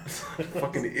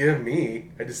 Fucking me.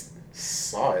 I just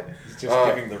saw it. He's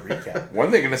just giving the recap. When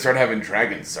are they gonna start having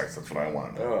dragon sex? That's what I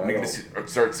want to know. Oh, I When are don't- they gonna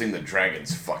start seeing the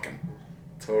dragons fucking?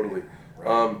 Totally.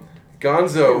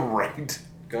 Gonzo. Right.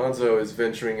 Gonzo is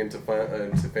venturing into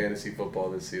fantasy football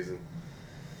this season.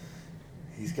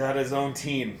 He's got his own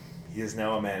team. He is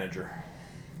now a manager.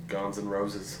 Guns and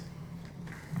Roses.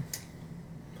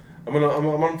 I'm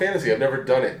on fantasy. I've never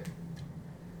done it,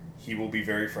 He will be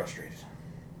very frustrated.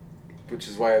 which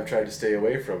is why I've tried to stay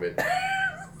away from it.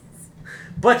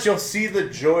 But you'll see the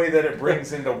joy that it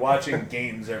brings into watching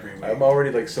games every week. I'm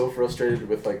already like so frustrated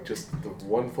with like just the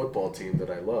one football team that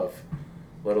I love,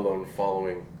 let alone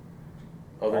following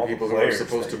other All the people who are players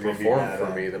supposed that to you're gonna be perform mad for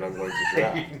at. me that I'm going to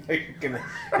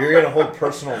draft. you're gonna hold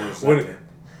personal resentment.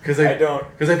 Because I don't-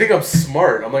 Because I think I'm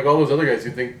smart. I'm like all those other guys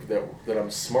who think that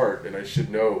I'm smart and I should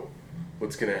know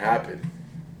what's going to happen,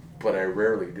 but I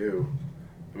rarely do.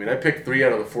 I mean, I picked 3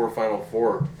 out of the 4 Final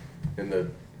Four in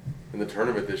the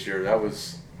tournament this year. That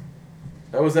was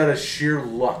out of sheer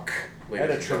luck. I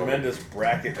had a tremendous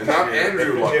bracket. And this not year.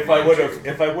 Andrew Luck, If I mind would you. have,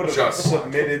 if I would have Just luck.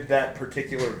 submitted that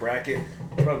particular bracket,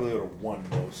 I probably would have won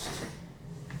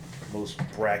most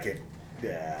bracket. I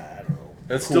don't know.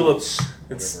 That's still pools,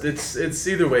 whatever. it's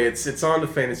either way. It's on to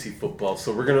fantasy football.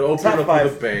 So we're gonna open Top it up 5.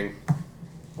 with a bang.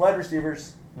 Wide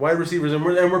receivers. Wide receivers, and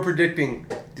we're predicting.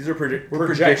 These are We're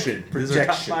projection. predict- These are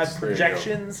top projections. 5 There you go.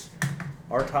 projections.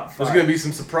 Our top 5. There's gonna be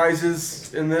some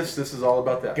surprises in this. This is all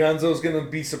about that. Gonzo's gonna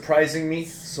be surprising me,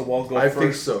 so I'll go I first.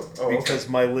 think so. Oh, okay. Because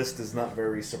my list is not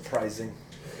very surprising.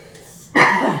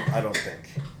 I don't think.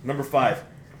 Number 5,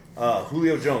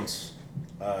 Julio Jones,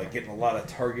 getting a lot of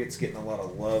targets, getting a lot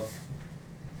of love.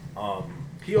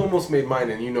 He almost made mine,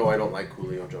 and you know I don't like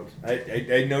Julio Jones.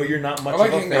 I know you're not much I like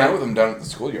of a hanging out fan. with them down at the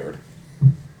schoolyard.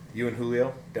 You and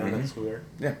Julio down at Mhm. the schoolyard.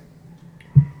 Yeah.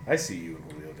 I see you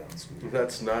and Julio down at the schoolyard.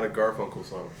 That's not a Garfunkel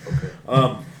song.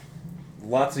 Okay.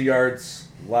 Lots of yards,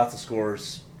 lots of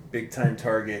scores, big time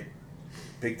target,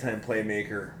 big time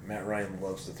playmaker. Matt Ryan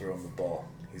loves to throw him the ball.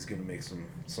 He's going to make some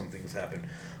things happen.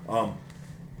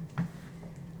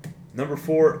 Number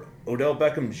 4, Odell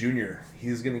Beckham Jr.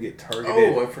 He's going to get targeted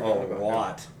Oh, I forgot a about him.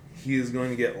 lot. He is going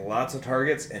to get lots of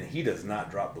targets, and he does not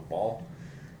drop the ball.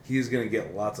 He is going to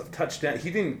get lots of touchdowns.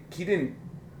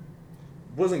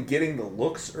 Wasn't getting the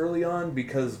looks early on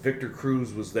because Victor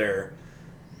Cruz was there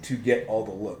to get all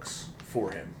the looks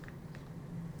for him.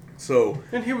 So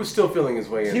And he was still feeling his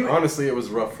way in. He- Honestly, it was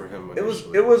rough for him. it was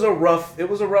initially. it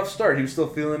was a rough start. He was still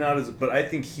feeling out but I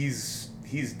think he's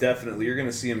definitely, you're going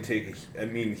to see him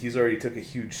he's already took a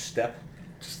huge step.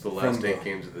 just the last from 8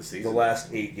 games of the season. The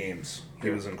last 8 games, he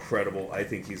Yeah. was incredible. I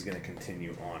think he's going to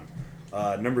continue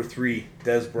on. Number 3,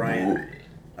 Des Bryant.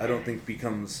 I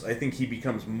think he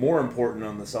becomes more important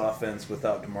on this offense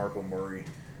without DeMarco Murray.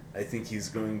 I think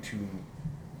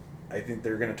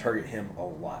they're going to target him a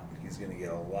lot. He's going to get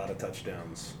a lot of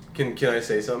touchdowns. Can I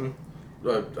say something?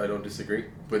 I don't disagree.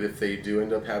 But if they do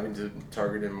end up having to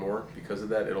target him more because of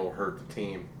that, it'll hurt the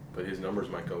team. But his numbers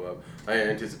might go up. I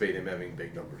anticipate him having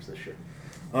big numbers this year.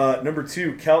 Number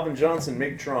 2, Calvin Johnson,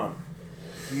 Megatron.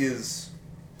 He is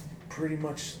pretty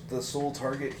much the sole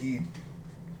target. He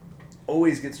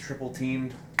always gets triple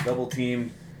teamed, double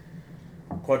teamed,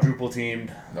 quadruple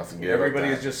teamed. Nothing good Everybody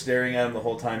about is that. just staring at him the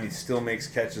whole time. He still makes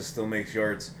catches, still makes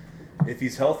yards. If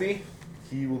he's healthy,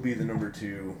 he will be the number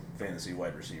 2 fantasy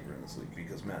wide receiver in this league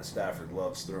because Matt Stafford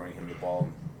loves throwing him the ball.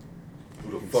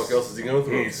 Who the fuck else is he going to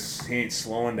throw? He ain't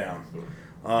slowing down.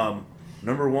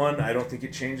 Number 1, I don't think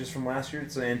it changes from last year.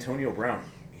 It's Antonio Brown.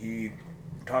 He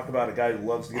talk about a guy who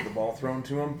loves to get the ball thrown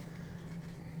to him.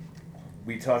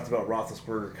 We talked about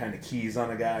Roethlisberger kind of keys on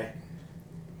a guy.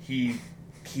 He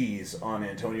keys on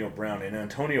Antonio Brown, and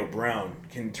Antonio Brown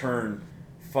can turn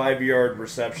 5-yard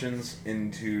receptions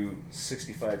into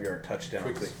 65-yard touchdowns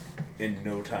Quickly. in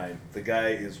no time. The guy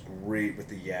is great with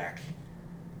the yak.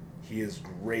 He is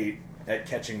great at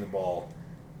catching the ball.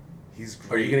 He's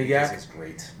great. Are you gonna because yak? He's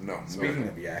great. No. Speaking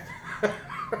of yak,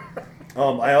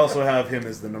 I also have him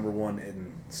as the number 1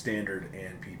 in standard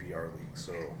and PPR league.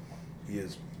 So he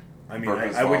is. I mean,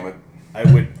 Purpose I vomit.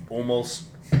 would almost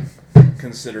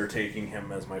consider taking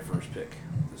him as my first pick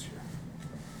this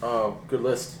year. Good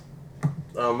list.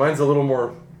 Mine's a little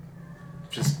more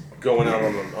just going out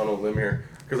on a limb here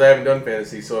because I haven't done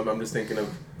fantasy, so I'm just thinking of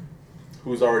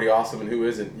who's already awesome and who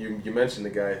isn't. You mentioned the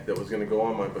guy that was going to go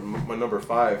on mine, but my number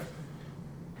 5.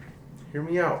 Hear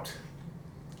me out.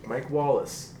 Mike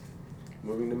Wallace,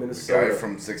 moving to The Minnesota. guy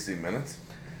from 60 Minutes?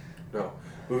 No,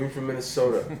 moving from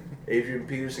Minnesota. Adrian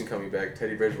Peterson coming back.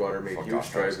 Teddy Bridgewater made Fuck huge off,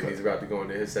 strides, that's and he's good. about to go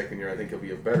into his second year. I think he'll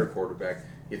be a better quarterback.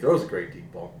 He throws a great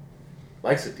deep ball.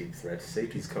 Likes a deep threat.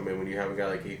 Safeties come in when you have a guy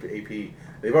like AP.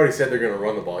 They've already said they're going to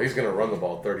run the ball. He's going to run the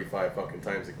ball 35 fucking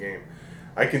times a game.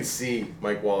 I can see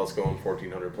Mike Wallace going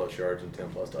 1,400 plus yards and 10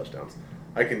 plus touchdowns.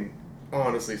 I can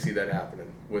honestly see that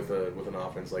happening with an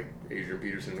offense like Adrian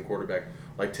Peterson and a quarterback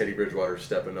like Teddy Bridgewater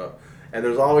stepping up. And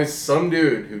there's always some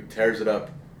dude who tears it up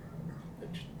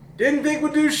that you didn't think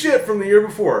would do shit from the year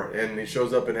before, and he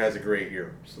shows up and has a great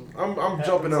year. So I'm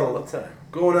jumping all out the time.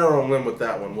 going out on a limb with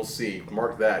that one. We'll see.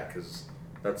 Mark that because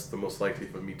that's the most likely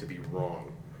for me to be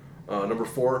wrong. Number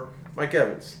 4, Mike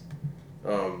Evans.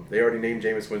 They already named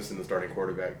Jameis Winston the starting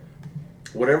quarterback.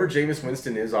 Whatever Jameis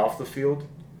Winston is off the field,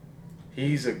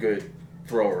 he's a good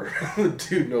thrower. The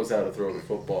dude knows how to throw the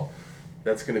football.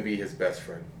 That's going to be his best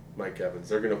friend, Mike Evans.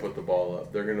 They're going to put the ball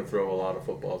up. They're going to throw a lot of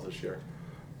footballs this year.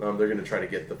 They're going to try to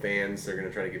get the fans. They're going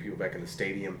to try to get people back in the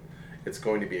stadium. It's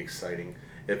going to be exciting.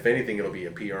 If anything, it'll be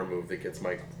a PR move that gets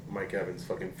Mike Evans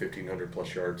fucking 1,500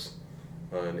 plus yards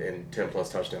and 10 plus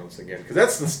touchdowns again. Because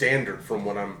that's the standard from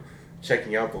when I'm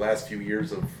checking out the last few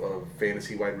years of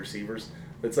fantasy wide receivers.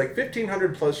 It's like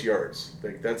 1,500 plus yards.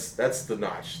 Like that's the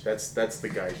notch. That's the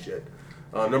guy shit.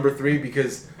 Number 3,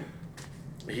 because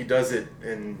he does it,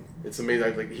 and it's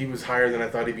amazing. Like he was higher than I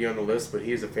thought he'd be on the list, but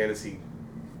he is a fantasy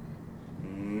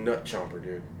nut chomper,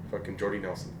 dude. Fucking Jordy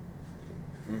Nelson.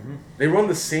 Mm-hmm. They run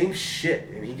the same shit,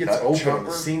 and he gets Nut open on the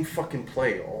chomper? same fucking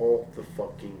play all the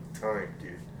fucking time,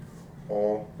 dude.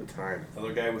 All the time.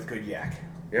 Another guy with good yak.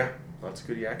 Yeah, lots of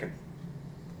good yakking.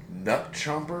 Nut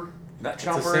Chomper? Nut a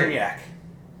chomper saying. and yak.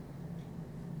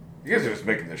 You guys are just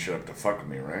making this shit up to fuck with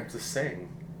me, right? It's a saying.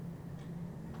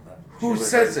 Who Sure,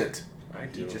 says it? I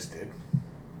He do. just did.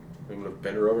 I'm gonna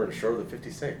bend her over and show her the 50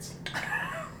 States.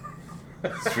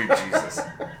 Sweet Jesus.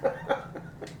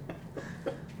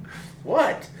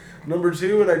 What? Number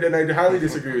 2, and I highly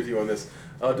disagree with you on this.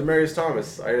 Demaryius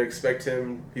Thomas. I expect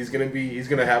him. He's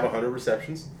gonna have 100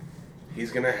 receptions.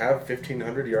 He's gonna have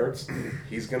 1,500 yards.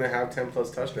 He's gonna have 10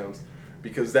 plus touchdowns,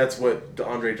 because that's what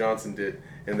DeAndre Johnson did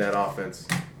in that offense,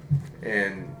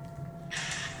 and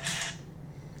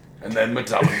then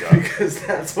Metallica. because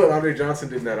that's what Andre Johnson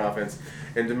did in that offense.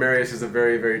 And Demaryius is a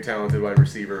very, very talented wide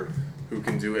receiver who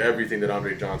can do everything that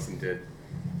Andre Johnson did.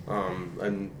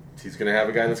 And he's going to have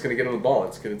a guy that's going to get on the ball.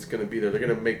 It's going to be there. They're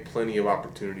going to make plenty of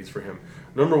opportunities for him.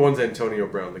 Number 1's Antonio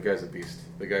Brown. The guy's a beast.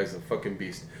 The guy's a fucking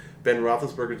beast. Ben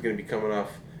Roethlisberger is going to be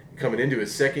coming into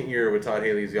his second year with Todd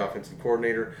Haley as the offensive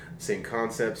coordinator. Same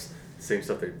concepts, same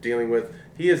stuff they're dealing with.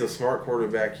 He is a smart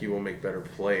quarterback. He will make better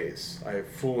plays. I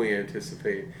fully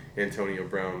anticipate Antonio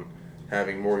Brown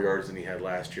having more yards than he had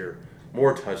last year,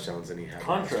 more touchdowns than he had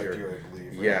Contract last year. year, I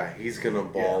believe. Right? Yeah, he's gonna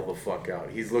ball the fuck out.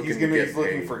 He's looking He's to get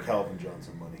looking paid. for Calvin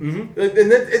Johnson money. Mm-hmm.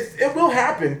 And it will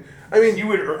happen. I mean,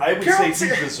 I would Calvin-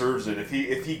 say he deserves it if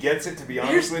he gets it. To be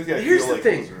honest here's, with you, I here's feel the like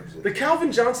thing: he deserves it. the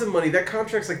Calvin Johnson money, that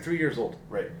contract's like 3 years old.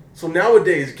 Right, So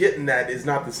nowadays, getting that is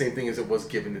not the same thing as it was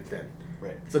giving it then.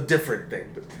 right. It's a different thing.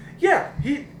 But yeah,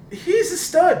 he's a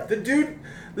stud. The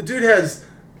dude has,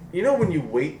 you know, when you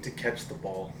wait to catch the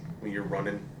ball when you're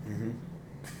running, Mm-hmm.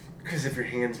 because if your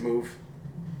hands move,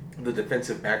 the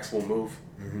defensive backs will move.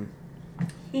 Mm-hmm.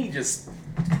 He just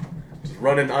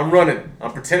running. I'm running.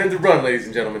 I'm pretending to run, ladies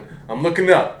and gentlemen. I'm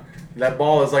looking up. That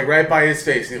ball is like right by his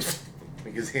face.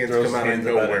 Like his hands Throws come out his of hands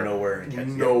up out nowhere. of nowhere and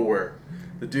catches it. Nowhere.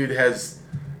 The dude has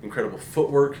incredible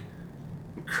footwork,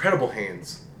 incredible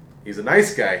hands. He's a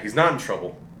nice guy. He's not in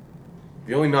trouble.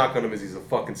 The only knock on him is he's a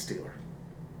fucking stealer.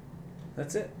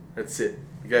 That's it. That's it.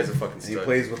 The guy's a fucking And he stud.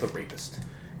 plays with a rapist.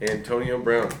 Antonio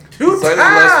Brown. Slightly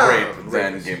less rape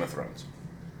than Rapist. Game of Thrones.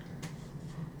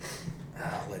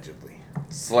 Allegedly.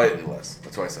 Slightly less.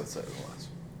 That's why I said slightly less.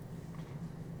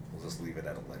 We'll just leave it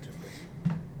at allegedly.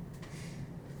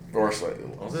 Or slightly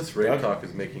All less. this rape Doug? talk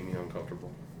is making me uncomfortable.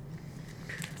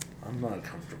 I'm not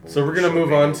comfortable. So we're with gonna the show move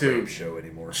being on a to rape show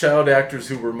anymore. Child actors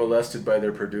who were molested by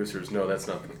their producers. No, that's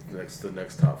not the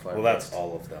next top 5. Well, that's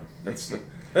all of them.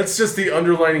 That's just the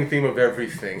underlining theme of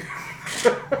everything.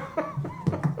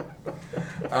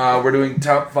 We're doing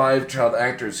top 5 child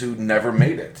actors who never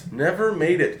made it. Never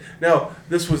made it. Now,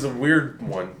 this was a weird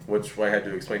one, which I had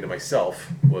to explain to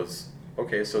myself. Was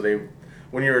okay. So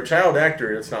when you're a child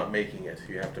actor, it's not making it.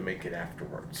 You have to make it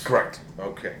afterwards. Correct.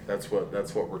 Okay, that's what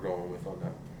we're going with on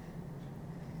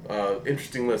that.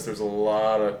 Interesting list. There's a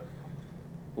lot of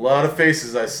A lot of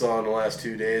faces I saw in the last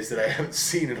 2 days that I haven't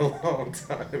seen in a long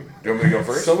time. Do you want me to go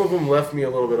first? Some of them left me a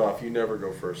little bit off. You never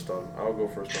go first on. I'll go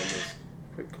first on this.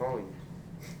 Quit calling.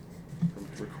 I'm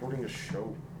recording a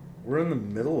show. We're in the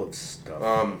middle of stuff.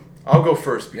 I'll go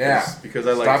first because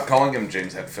I like. Stop calling him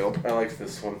James Hetfield. I like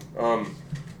this one.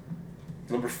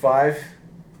 Number 5,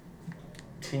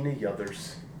 Tina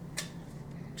Yothers.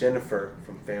 Jennifer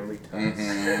from Family Ties.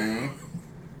 Mm-hmm.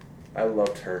 I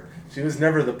loved her. She was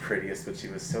never the prettiest, but she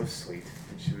was so sweet,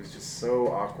 and she was just so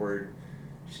awkward.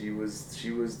 She was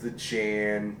the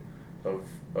Jan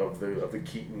of the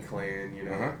Keaton clan, you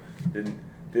know. Uh-huh.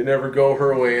 Didn't ever go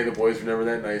her way. The boys were never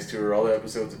that nice to her. All the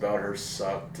episodes about her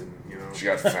sucked, and you know. She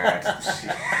got fat.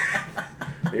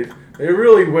 They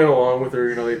really went along with her,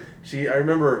 you know. I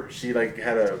remember she like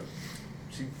had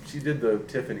she did the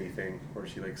Tiffany thing where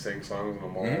she like sang songs in the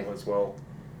mall as well.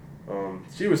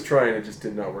 She was trying, it just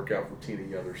did not work out for Tina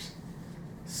Yothers.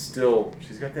 Still,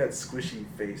 she's got that squishy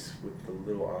face with the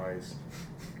little eyes.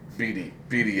 Beady,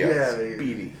 Yeah, yes.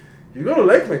 Beady. You're gonna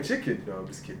like my chicken. No, I'm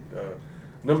just kidding.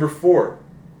 Number 4,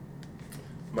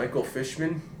 Michael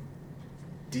Fishman,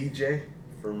 DJ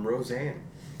from Roseanne.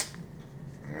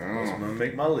 I'm Oh. gonna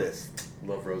make my list.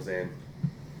 Love Roseanne.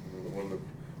 One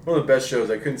of the best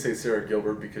shows. I couldn't say Sarah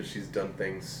Gilbert because she's done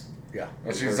things. Yeah.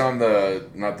 Well, she's her- on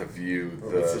not The View,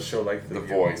 It's a show like The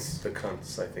View. Voice. The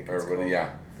Cunts, I think or it's what? called.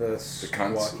 Yeah, The cunts.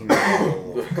 squawking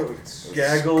gaggle.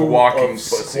 Gaggle Squawking of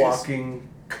pussies. squawking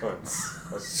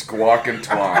cunts. squawking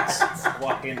twats.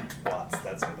 Squawking twats.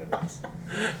 That's what it is.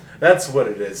 That's what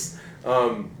it is.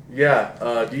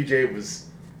 DJ was,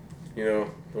 you know,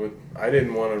 I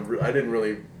didn't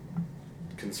really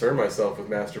concern myself with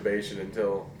masturbation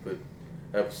until the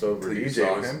episode where Till you DJ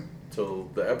saw was him? till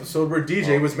the episode where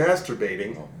DJ was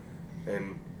masturbating, Oh.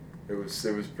 and it was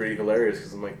pretty hilarious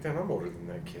because I'm like, damn, I'm older than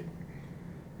that kid.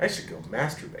 I should go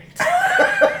masturbate.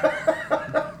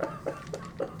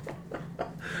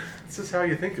 This is how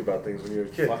you think about things when you're a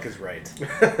kid. Fuck is right.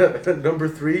 Number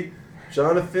 3,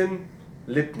 Jonathan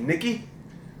Lipnicki.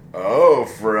 Oh,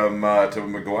 from Tobey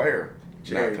Maguire.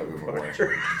 Jerry Not Tobey Maguire.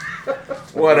 Maguire.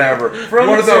 Whatever. From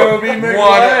one of Tobey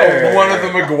Maguire. one of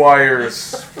the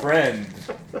Maguires. Friend.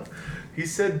 He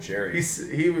said Jerry.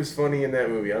 he was funny in that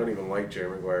movie. I don't even like Jerry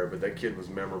Maguire, but that kid was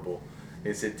memorable. And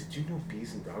he said, "Did you know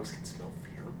bees and dogs can smell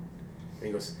fear?" And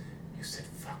he goes, "You said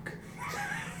fuck."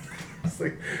 It's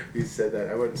like he said that.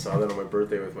 I went and saw that on my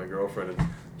birthday with my girlfriend in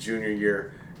junior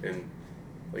year, and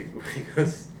like he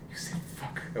goes, "You said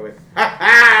fuck." I went, "Ha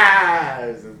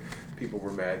ha!" People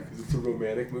were mad because it's a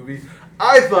romantic movie.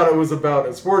 I thought it was about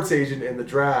a sports agent in the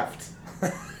draft.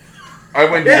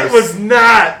 It was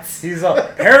not.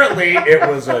 Apparently it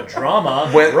was a drama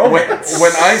When romance.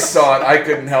 I saw it, I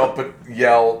couldn't help but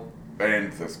yell,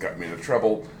 and this got me into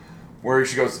trouble, where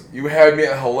she goes, "You had me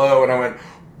at hello," and I went,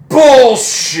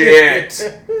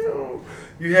 "Bullshit!"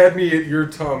 You had me at your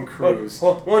Tom Cruise.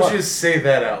 Why don't you just say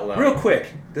that out loud? Real quick,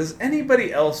 does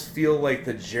anybody else feel like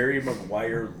the Jerry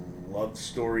Maguire love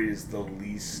story is the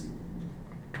least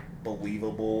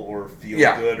believable or feel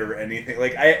good or anything?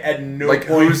 Like, I at no Like,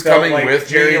 point who's felt coming like with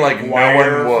Jerry me? Like, no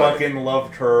Maguire one would. fucking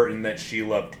loved her and that she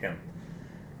loved him.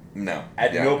 No.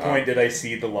 At no point did I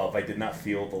see the love. I did not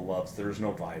feel the love. There's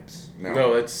no vibes.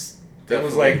 No, it's That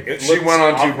was like it She looks went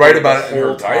on to awkward write about the it in her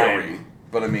whole diary, time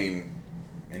but I mean,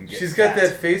 and get she's got fat.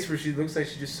 that face where she looks like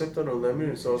she just sucked on a lemon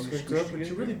and it's all scraped up, but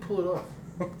she really pull it off.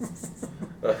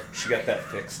 She got that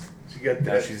fixed. She got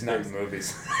Now that. she's not in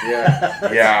movies.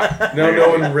 Yeah. yeah. Now no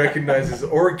one recognizes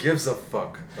or gives a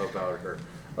fuck about her.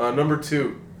 Number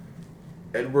 2,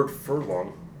 Edward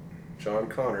Furlong, John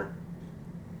Connor.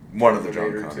 One of the John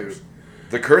Terminator Connors. 2.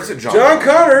 The Curse of John. John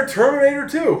Connor, Terminator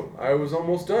 2. I was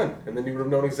almost done, and then you would have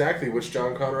known exactly which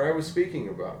John Connor I was speaking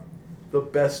about. The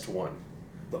best one.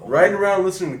 Riding around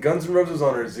listening to Guns N' Roses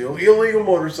on his illegal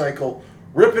motorcycle,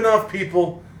 ripping off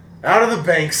people out of the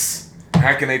banks,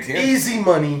 Hacking ATM. easy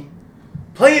money,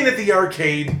 playing at the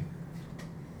arcade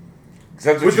That's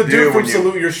what with you the do dude when from you.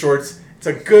 Salute Your Shorts. It's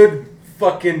a good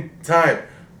fucking time.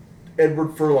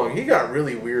 Edward Furlong, he got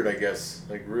really weird, I guess.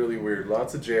 Like, really weird.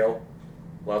 Lots of jail,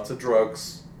 lots of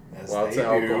drugs, As lots they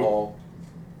of do. alcohol.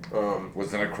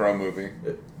 Was in a Crow movie.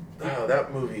 Oh,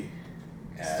 that movie.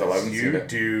 Still haven't you seen it.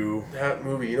 do. That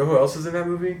movie. You know who else is in that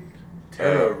movie?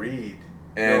 Tara Reid.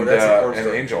 And, no, that's a porn and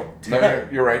star. Angel. Tara.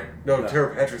 No, you're right. No,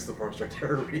 Tara Patrick's the porn star.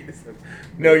 Tara Reid is the...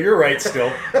 No, you're right.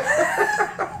 Still,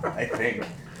 I think.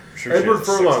 I'm sure she Edward has a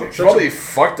sex Furlong. tape. She probably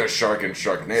fucked a shark in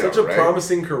Sharknado, Such a right?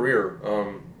 promising career.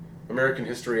 American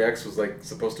History X was like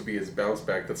supposed to be his bounce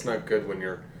back. That's not good when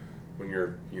you're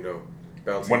you know,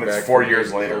 bouncing When it's back 4 from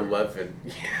years later. 11.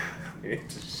 Yeah. You need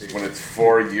to change- When it's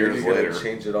 4 years you gotta later.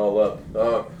 change it all up.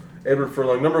 Edward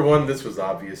Furlong. Number one, this was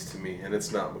obvious to me, and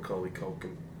it's not Macaulay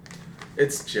Culkin.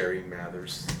 It's Jerry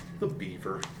Mathers, the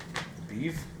Beaver.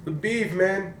 Beef? The Beef,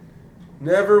 man.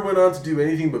 Never went on to do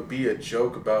anything but be a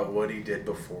joke about what he did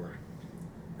before.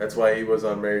 That's why he was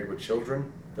on Married with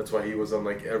Children. That's why he was on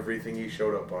like everything he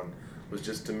showed up on. Was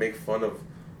just to make fun of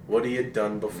what he had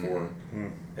done before.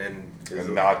 And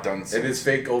not done and since. his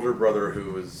fake older brother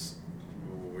who was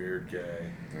a weird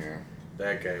guy. Yeah.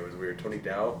 That guy was weird. Tony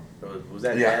Dow? Was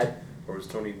that Yeah. Dad? Or was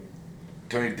Tony...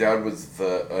 Tony Dowd was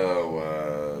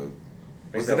the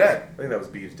was the I dad. think that was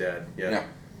Beef's dad. Yeah. Yeah.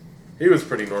 He was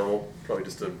pretty normal. Probably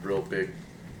just a real big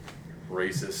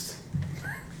racist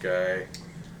guy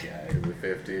in the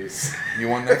 50s. You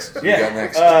want next? You Yeah. got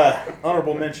next.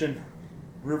 Honorable mention,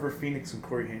 River Phoenix and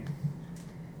Corey Haim.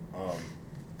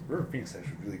 River Phoenix is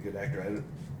actually a really good actor.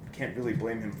 I can't really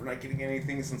blame him for not getting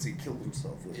anything since he killed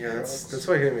himself with Yeah, drugs. that's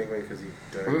why he didn't make me, because he I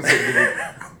was died. gonna say, did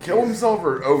he kill himself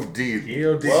or OD? He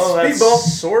OD'd. Well, that's Speedball!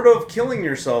 sort of killing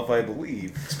yourself, I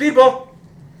believe. Speedball!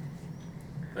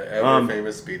 The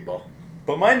ever-famous Speedball.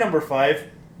 But my number 5,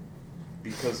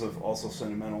 because of also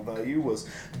sentimental value, was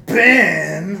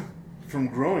Ben from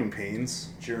Growing Pains,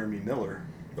 Jeremy Miller.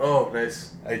 Oh,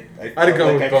 nice. I I'd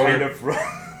go with I Boner. kind of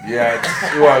Yeah, it's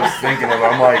who I was thinking of.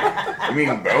 I'm like, you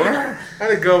mean Boner? I had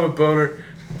to go with Boner.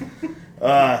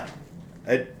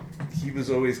 he was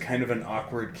always kind of an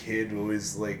awkward kid.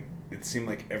 Always like it seemed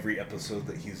like every episode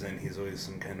that he's in, he's always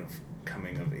some kind of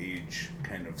coming of age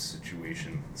kind of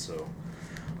situation. So,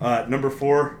 number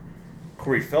 4,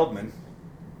 Corey Feldman.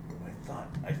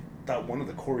 I thought one of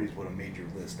the Coreys would have made your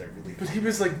list. I really. But he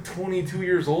was like 22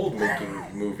 years old making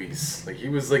movies. Like, he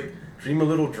was like, dream a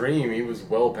little dream. He was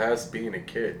well past being a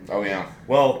kid. Oh yeah.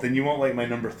 Well, then you won't like my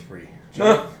number 3.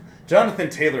 Jonathan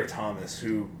Taylor Thomas,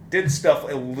 who did stuff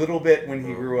a little bit when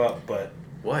he grew up, but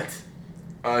What?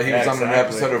 He was Yeah, on an exactly.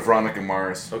 episode of Veronica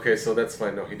Mars. Okay, so that's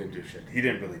fine. No, he didn't do shit. he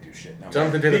didn't really do shit. No.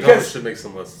 Jonathan Taylor Because- Thomas should make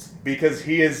some lists. Because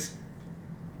he is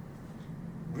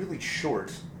really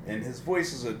short, and his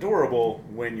voice is adorable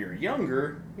when you're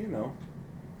younger, you know,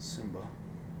 Simba,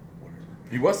 whatever.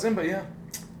 He was Simba, yeah.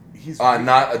 He's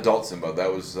Not adult Simba.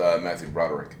 That was Matthew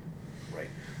Broderick. right.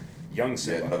 Young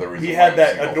Simba. another reason He why had I'm that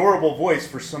single. adorable voice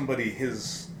for somebody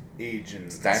his age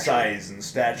and Stature. size and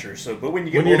stature. So, but when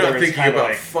you get When you're older, not it's thinking kind of about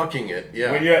like, fucking it,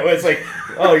 yeah. when you're, it's like,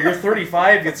 oh, you're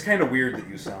 35. It's kind of weird that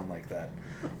you sound like that.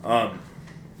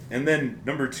 And then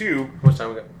number 2, How much time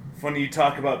we got? funny you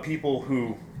talk about people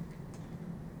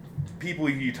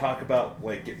you talk about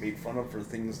like get made fun of for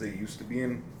things they used to be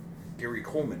in. Gary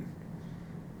Coleman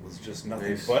was just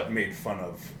nothing Nice. but made fun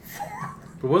of.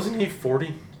 But wasn't he 40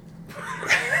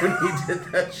 when he did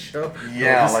that show?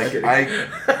 Yeah, No, just like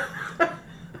kidding.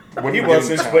 When He we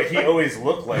wasn't, didn't but he always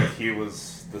looked like he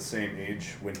was the same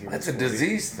age when he was. That's a 40.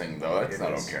 disease thing, though. That's It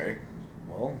not is. okay.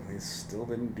 Well, he still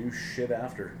didn't do shit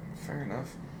after. Fair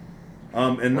enough.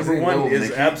 And Wasn't number he 1 Little is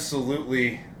Nicky?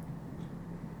 absolutely.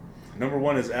 Number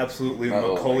 1 is absolutely Not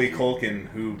Little Macaulay Nicky. Culkin,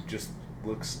 who just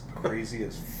looks crazy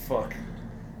as fuck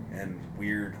and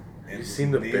weird. And You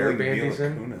seen the bear nailing band he's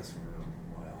Mila in? Kunis for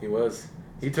a while. He was.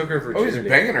 He took her Oh, he's virginity.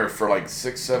 banging her for like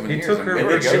 6-7 He years. took and her been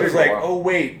And then she together was for a like, while. "Oh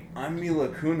wait, I'm Mila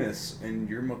Kunis, and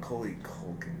you're Macaulay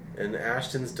Culkin." And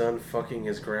Ashton's done fucking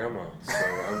his grandma, so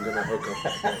I'm gonna hook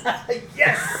up with him.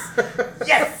 Yes,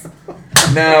 yes.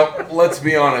 Now, let's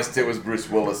be honest. It was Bruce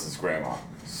Willis's grandma.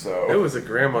 So It was a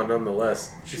grandma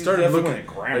nonetheless. She She's started definitely looking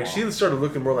a grandma. like she started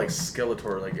looking more like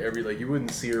Skeletor. Like you wouldn't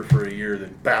see her for a year,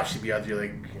 then bam, she'd be out there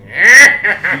like.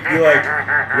 You're like,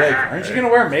 aren't you gonna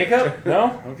wear makeup?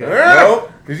 No. Okay. No,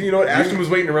 because you know what? Ashton was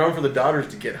waiting around for the daughters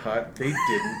to get hot. They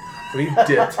didn't. So he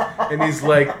dipped, and he's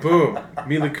like, boom.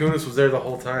 Mila Kunis was there the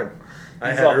whole time. I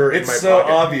had her in my It's so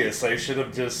pocket. obvious. I should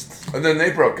have just. and then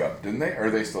they broke up, didn't they? Or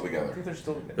are they still together? They're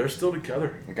still together. They're still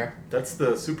together. Okay. That's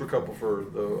the super couple for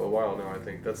a while now, I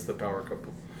think. That's the power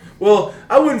couple. Well,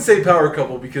 I wouldn't say power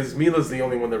couple because Mila's the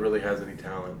only one that really has any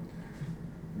talent.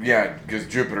 Yeah, because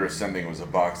Jupiter Ascending was a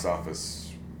box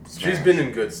office smash. She's been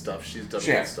in good stuff. She's done She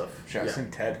good has. stuff. She has.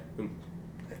 And Ted. Mm.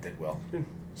 That did well.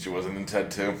 She wasn't in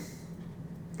Ted 2.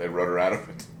 They wrote her out of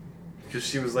it. Because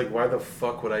she was like, why the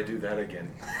fuck would I do that again?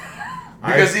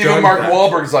 Because I've even done Mark that.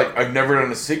 Wahlberg's like, I've never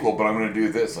done a sequel, but I'm going to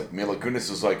do this. Like, Mila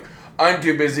Kunis is like, I'm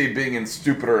too busy being in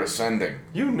Stupider Ascending.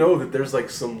 You know that there's like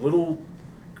some little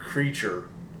creature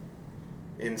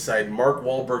inside Mark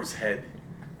Wahlberg's head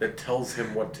that tells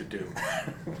him what to do.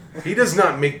 He does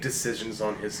not make decisions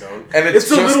on his own. And it's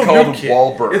the just little called new kid.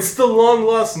 Wahlberg. It's the long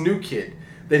lost new kid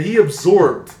that he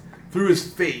absorbed through his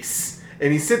face.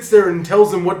 And he sits there and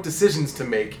tells him what decisions to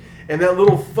make. And that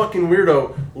little fucking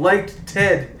weirdo liked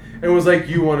Ted and was like,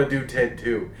 you want to do Ted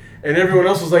too. And everyone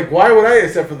else was like, why would I,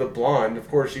 except for the blonde? Of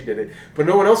course she did it. But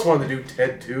no one else wanted to do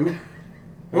Ted 2.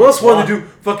 No one else wanted to do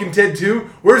fucking Ted 2.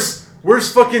 Where's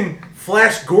fucking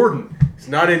Flash Gordon? He's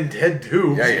not in Ted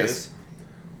 2. Yeah, he is.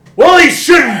 Well, he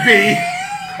shouldn't be!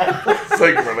 It's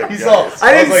like, we're like, He's yeah, all- it's-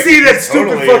 I didn't like, see that he's stupid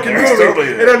totally fucking in there. movie, Totally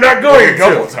in and I'm not there. going Like a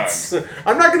couple to. times.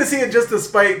 I'm not going to see it just to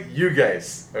spite you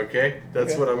guys, okay?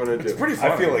 That's what I'm going to do. It's pretty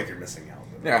funny. I feel like you're missing out.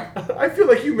 Yeah. I feel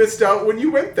like you missed out when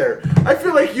you went there. I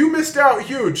feel like you missed out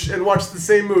huge and watched the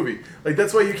same movie. Like,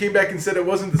 that's why you came back and said it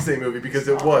wasn't the same movie, because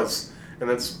it was. And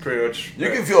that's pretty much...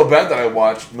 You can feel bad that I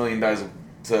watched Million Ways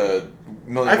to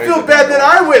Million I Ways feel to bad Die. that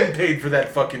I went and paid for that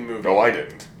fucking movie. No, I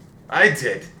didn't. I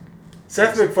did.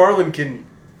 Seth MacFarlane can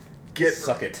get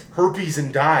Suck it. herpes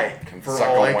and die Can for suck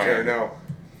all a I care wang. now.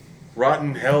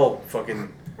 Rotten hell,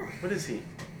 fucking... What is he?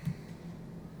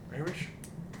 Irish?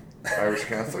 Irish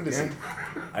Catholic. What is Yeah. he?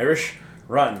 Irish?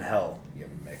 Rotten hell. You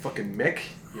Mick. Fucking Mick?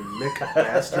 You Mick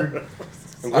bastard.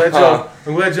 I'm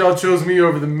glad y'all chose me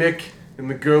over the Mick and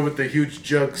the girl with the huge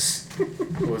jugs.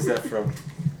 What was that from?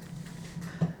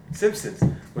 Simpsons.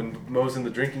 When Moe's in the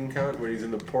drinking where he's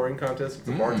in the pouring contest,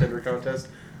 the bartender contest.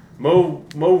 Moe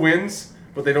wins,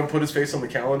 but they don't put his face on the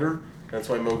calendar. That's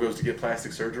why Moe goes to get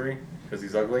plastic surgery, because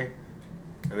he's ugly.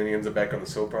 And then he ends up back on the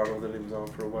soap opera that he was on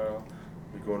for a while.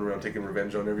 He's going around taking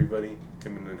revenge on everybody.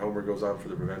 Him and then Homer goes on for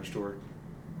the revenge tour.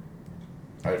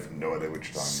 I have no idea what you're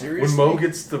talking Seriously? When Moe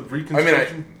gets the about.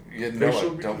 reconstruction, Yeah, no, I facial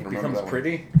don't He remember becomes that one.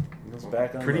 pretty. He goes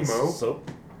back on Pretty the Mo? soap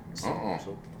Uh-uh.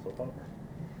 soap opera.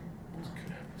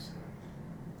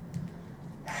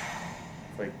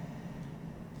 like,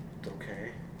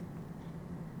 okay,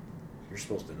 You're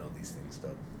supposed to know these things,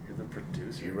 Doug. you're the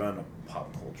producer. You run a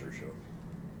pop culture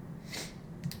show.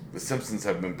 The Simpsons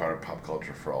have been part of pop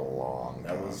culture for a long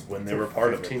time. That was when they were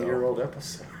part of it, though. 15-year-old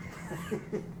episode.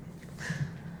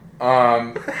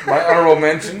 My honorable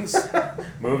mentions: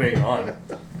 Moving on.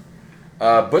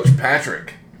 Butch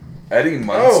Patrick, Eddie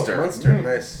Munster. Oh, Munster,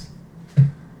 nice.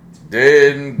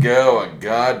 Didn't go a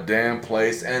goddamn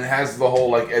place, and has the whole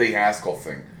like Eddie Haskell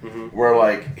thing, where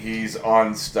like he's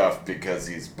on stuff because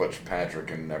he's Butch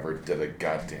Patrick and never did a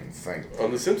goddamn thing.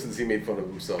 On The Simpsons, he made fun of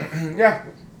himself. Yeah.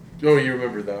 Oh, you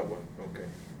remember that one? Okay.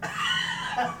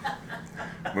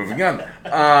 Moving on.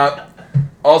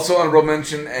 Also honorable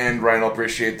mention, and Ryan will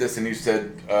appreciate this, and you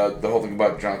said the whole thing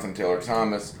about Jonathan Taylor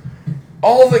Thomas.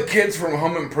 All the kids from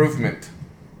Home Improvement.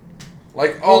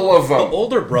 Like, all of The them.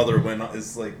 older brother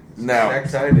is like. No,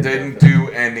 Necktie did didn't nothing.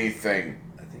 do anything.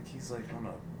 I think he's like on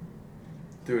one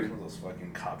Dude, of those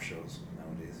fucking cop shows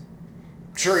nowadays.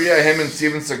 Sure, yeah, him and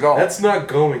Steven Seagal. that's not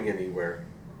going anywhere.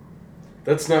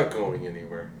 That's not going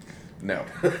anywhere. No.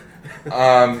 My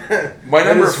That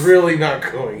number is really not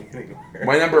going anywhere.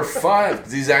 my number 5,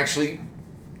 'cause he's actually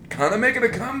kind of making a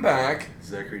comeback.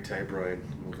 Zachary Ty Bryan.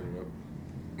 I'm looking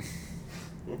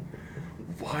him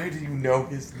Why do you know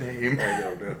his name? up. I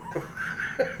don't know.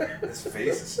 His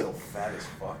face is still fat as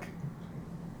fuck.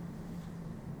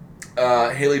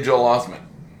 Haley Joel Osment.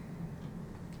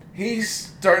 He's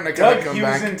starting to kind of come he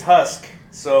back. was in Tusk,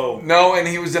 so No, and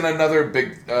he was in another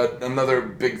big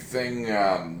thing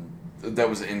that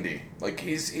was indie. Like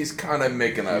he's kind of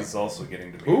making a. he's also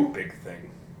getting to be Who? a big thing.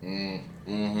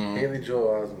 Haley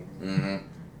Joel Osment. Mm-hmm.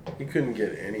 He couldn't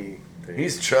get anything.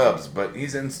 He's Chubbs, but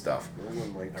he's in stuff. No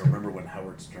one liked I him. remember when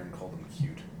Howard Stern called him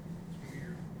cute. It's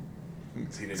weird.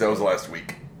 'Cause he didn't That was know- last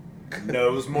week. No,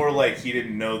 it was more like he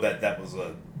didn't know that was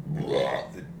the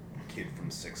kid from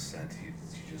Sixth Sense. He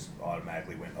just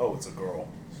automatically went, "Oh, it's a girl."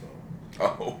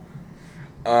 So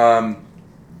Oh.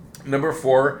 Number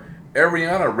 4,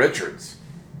 Ariana Richards,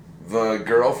 the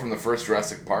girl from the first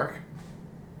Jurassic Park.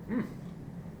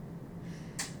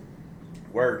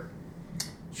 word.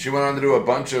 She went on to do a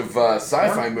bunch of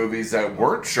sci-fi movies that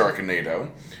weren't Sharknado.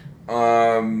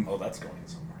 Oh, that's going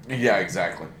somewhere. Yeah,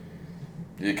 exactly.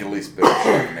 You could at least pick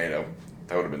Sharknado.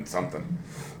 That would have been something.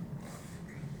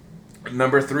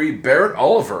 Number 3, Barrett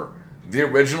Oliver, the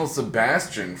original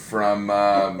Sebastian from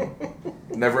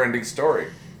Neverending Story.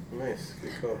 Nice.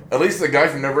 Good call. At least the guy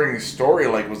from Neverending Story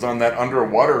was on that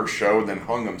underwater show and then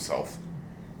hung himself.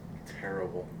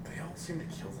 Terrible. They all seem to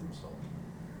kill themselves.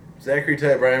 Zachary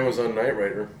Ty Bryan was on Knight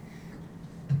Rider.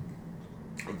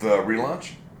 The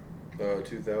relaunch?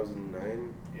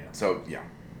 2009. Yeah. So, yeah.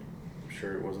 I'm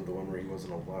sure it wasn't the one where he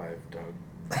wasn't alive, Doug.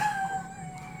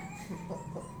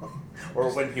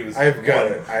 Or when he was. I've got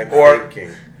it. I'm Or-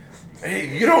 thinking.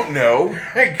 Hey, you don't know.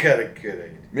 I got a good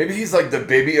idea. Maybe he's like the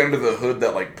baby under the hood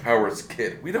that powers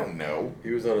kid. We don't know.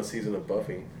 He was on a season of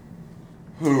Buffy.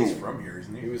 He's Who? from here,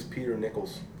 isn't He he? was Peter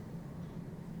Nichols.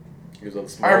 He was on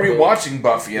Smallville. I'm rewatching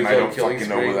Buffy and He I was on don't Killing fucking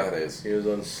know who Spree. that is. He was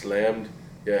on Slammed.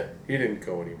 Yeah, he didn't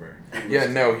go anywhere. Yeah,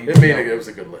 no. It was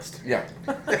a good list. Yeah.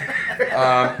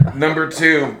 Number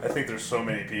 2. I think there's so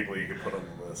many people you could put on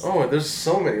the list. Oh, there's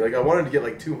so many. Like, I wanted to get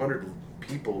like 200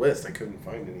 people list. I couldn't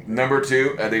find any. Number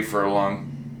 2, Eddie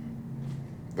Furlong.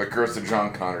 The Curse of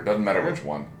John Connor. Doesn't matter which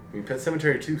one. I mean, Pet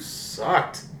Sematary 2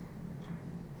 sucked.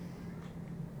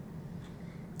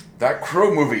 That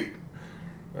Crow movie.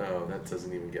 Oh, that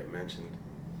doesn't even get mentioned.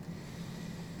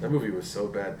 That movie was so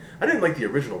bad. I didn't like the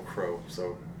original Crow,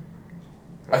 so...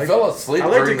 I fell asleep I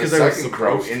liked it during the 'cause I was second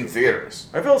Crow supposed in to. theaters.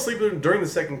 I fell asleep during the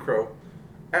second Crow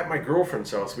at my girlfriend's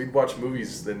house. We'd watch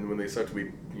movies, then when they sucked,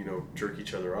 we'd, jerk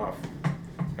each other off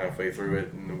halfway through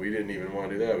it, and we didn't even want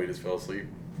to do that. We just fell asleep.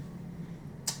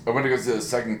 I went to go see the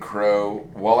second Crow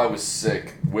while I was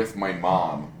sick with my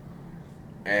mom,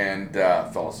 and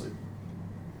fell asleep.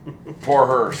 Poor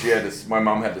her. My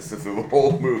mom had to sit through the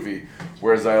whole movie,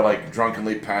 whereas I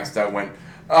drunkenly passed out. Went,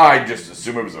 I just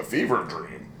assumed it was a fever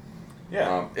dream.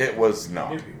 Yeah. It was not.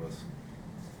 Maybe it was.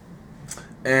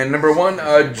 And number 1,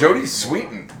 Jodie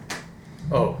Sweetin.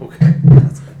 Oh, okay.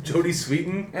 Jodie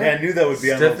Sweetin? Yeah, I knew that would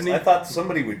be on the Stephanie? list. I thought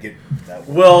somebody would get that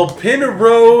one. Well, pin a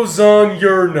rose on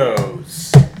your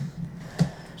nose.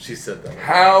 She said that.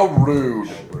 How rude.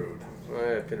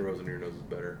 Rude. Pin a rose on your nose is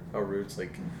better. How rude's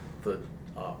like the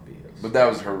obvious. But that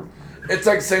was her. It's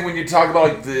like saying when you talk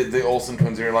about the Olsen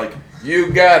twins, and you're like,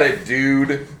 you got it,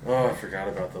 dude. Oh, I forgot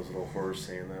about those little whores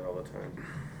saying that all the time.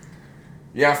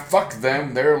 Yeah, fuck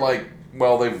them. They're like,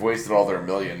 well, they've wasted all their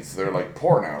millions. They're like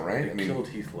poor now, right? They killed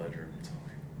Heath Ledger. That's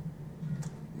all.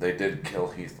 They did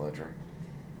kill Heath Ledger.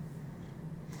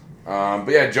 But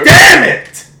yeah, Jodie. Damn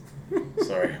it!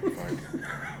 Sorry, I'm fine.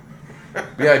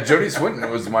 Yeah, Jodie Sweetin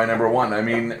was my number 1. I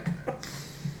mean,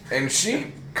 and she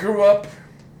grew up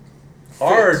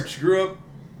Hard. She grew up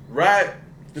right.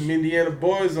 Them Indiana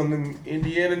boys on the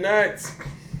Indiana Nights.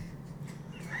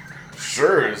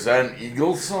 Sure, is that an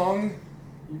Eagles song?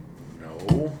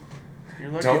 No,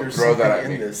 You're lucky Don't there's throw that something at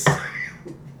me. in this.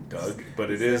 Doug, but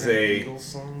it Is is that an a... Eagles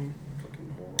song?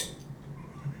 Fucking moron.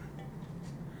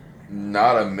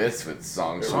 Not a Misfits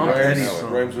song. It So Tom I Petty know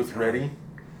song. it. rhymes with ready.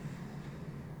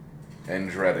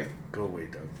 Andretti. Go away,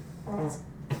 Doug.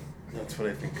 That's what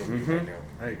I think of Mhm. right now.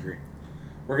 I agree.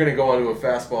 We're going to go on to a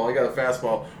fastball. I got a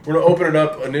fastball. We're going to open it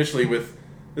up initially with,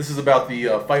 this is about the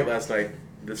fight last night.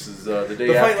 This is the day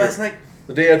The after. fight last night?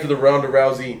 The day after the Ronda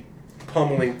Rousey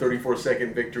pummeling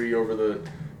 34-second victory over the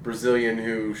Brazilian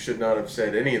who should not have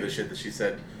said any of the shit that she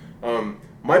said.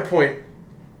 My point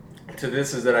to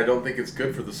this is that I don't think it's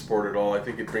good for the sport at all. I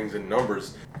think it brings in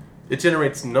numbers. It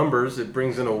generates numbers. It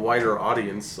brings in a wider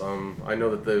audience. I know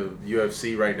that the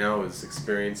UFC right now is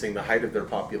experiencing the height of their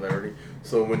popularity.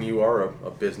 So when you are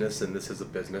a business, and this is a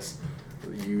business,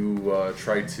 you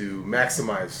try to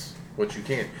maximize what you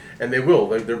can, and they will.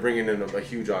 They're bringing in a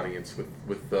huge audience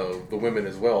with the women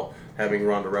as well, having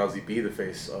Ronda Rousey be the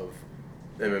face of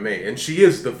MMA, and she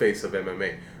is the face of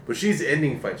MMA. But she's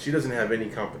ending fights. She doesn't have any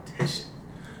competition,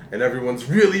 and everyone's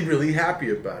really, really happy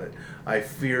about it. I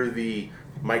fear the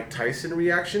Mike Tyson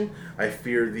reaction. I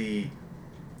fear the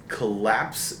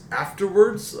collapse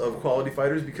afterwards of quality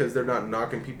fighters because they're not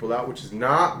knocking people out, which is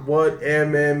not what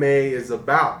MMA is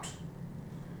about.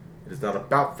 It is not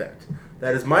about that.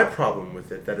 That is my problem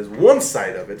with it. That is one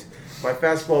side of it. My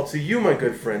fastball to you, my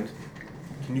good friend.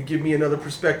 Can you give me another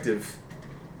perspective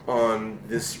on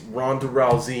this Ronda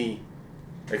Rousey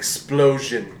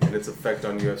explosion and its effect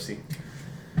on UFC?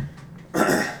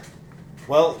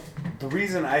 Well, the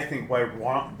reason I think why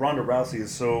Ronda Rousey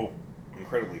is so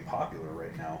incredibly popular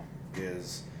right now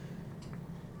is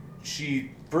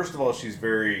first of all, she's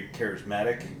very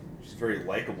charismatic. She's very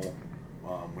likable.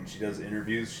 When she does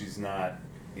interviews, she's not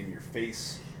in your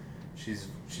face. She's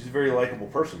a very likable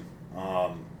person.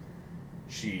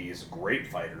 She is a great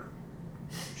fighter.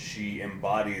 She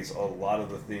embodies a lot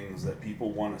of the things that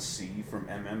people want to see from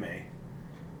MMA.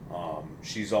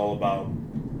 She's all about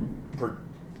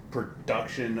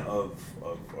production of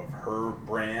her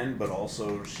brand, but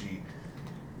also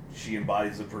she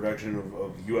embodies the production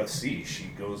of UFC. She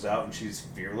goes out and she's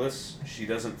fearless. She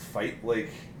doesn't fight like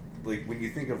when you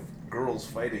think of girls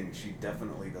fighting, she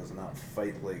definitely does not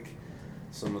fight like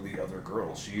some of the other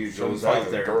girls. She goes out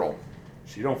there. Girl.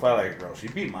 She don't fight like a girl. She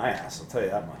beat my ass, I'll tell you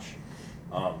that much.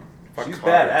 She's Caught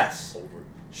her badass. over.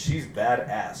 She's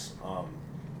badass.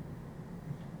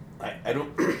 I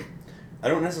don't I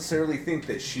don't necessarily think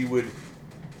that she would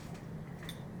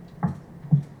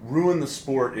ruin the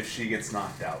sport if she gets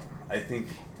knocked out. I think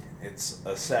it's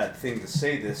a sad thing to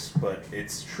say this, but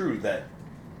it's true that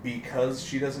because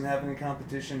she doesn't have any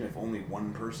competition, if only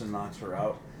one person knocks her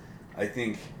out, I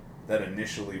think that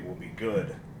initially will be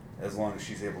good as long as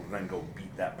she's able to then go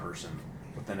beat that person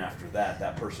But then after that,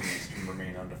 that person needs to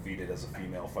remain undefeated as a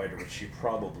female fighter, which she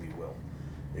probably will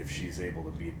if she's able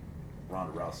to beat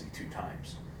Ronda Rousey 2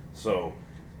 times. So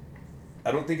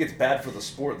I don't think it's bad for the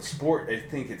sport. The sport, I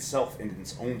think itself, in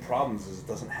its own problems, is it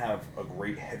doesn't have a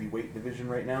great heavyweight division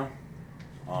right now.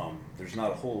 There's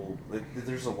not a whole.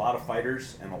 There's a lot of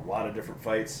fighters and a lot of different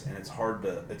fights, and it's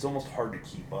almost hard to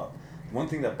keep up. One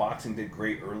thing that boxing did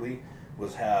great early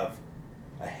was have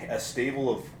a stable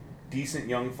of decent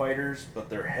young fighters, but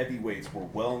their heavyweights were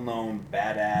well-known,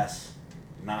 badass,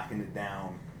 knocking it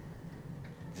down,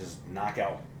 just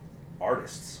knockout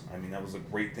artists. I mean, that was a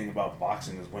great thing about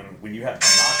boxing is when you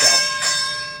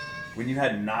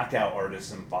had knockout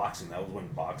artists in boxing. That was when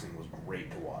boxing was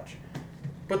great to watch.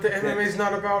 But the MMA is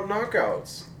not about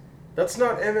knockouts. That's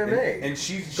not MMA. And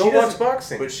she watch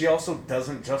boxing. But she also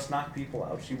doesn't just knock people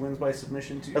out. She wins by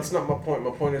submission too. That's not my point.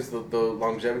 My point is the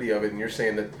longevity of it. And you're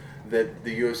saying that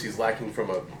the UFC is lacking from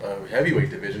a heavyweight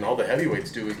division. All the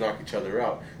heavyweights do is knock each other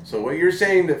out. So what you're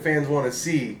saying that fans want to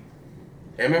see,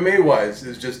 MMA wise,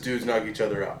 is just dudes knock each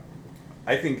other out.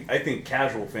 I think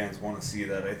casual fans want to see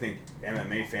that. I think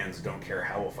MMA fans don't care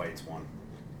how a fight's won.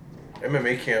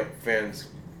 MMA fans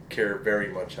care very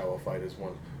much how a fight is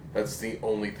won. That's the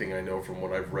only thing I know from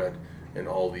what I've read in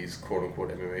all these quote-unquote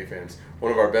MMA fans. One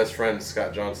of our best friends,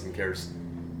 Scott Johnson, cares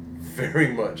very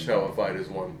much how a fight is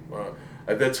won.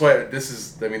 That's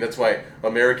why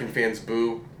American fans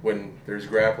boo when there's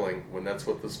grappling, when that's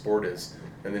what the sport is.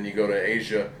 And then you go to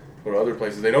Asia, go to other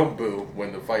places, they don't boo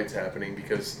when the fight's happening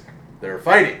because they're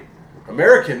fighting.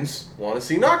 Americans want to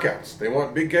see knockouts. They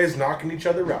want big guys knocking each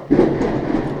other out.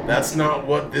 That's not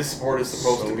what this sport is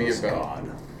supposed to be about.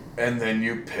 God. And then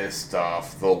you pissed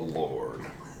off the Lord.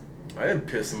 I didn't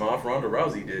piss him off. Ronda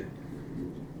Rousey did.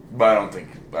 But I don't think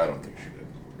she did.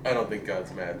 I don't think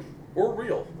God's mad or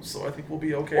real, so I think we'll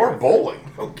be okay. Or bowling.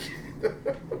 Okay.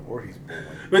 Or he's bowling.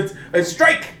 But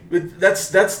strike. But that's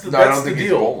the I don't think he's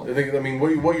deal. bowling. I mean,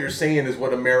 what you're saying is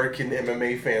what American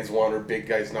MMA fans want are big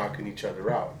guys knocking each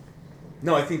other out.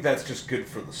 No, I think that's just good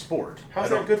for the sport. How's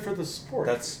that good for the sport?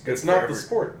 That's good it's for not the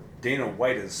sport. Dana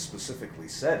White has specifically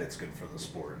said it's good for the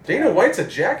sport. Dana White's a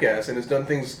jackass and has done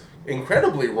things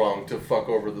incredibly wrong to fuck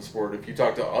over the sport. If you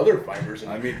talk to other fighters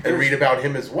and, and read about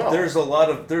him as well, there's a lot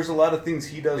of things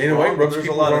he does Dana wrong. White rubs There's a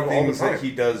people lot of wrong all the things time.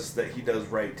 that he does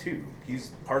right too. He's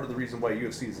part of the reason why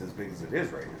UFC is as big as it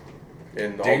is right now.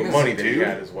 And all Dana's the money a that he dude.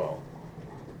 had as well,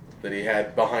 that he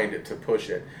had behind it to push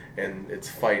it, and it's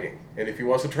fighting. And if he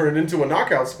wants to turn it into a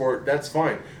knockout sport, that's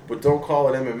fine, but don't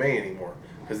call it MMA anymore.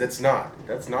 Because that's knockouts.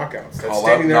 That's Call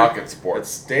standing out there. knockout sport. That's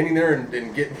standing there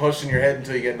and getting punched in your head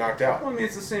until you get knocked out. Well, I mean,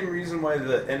 it's the same reason why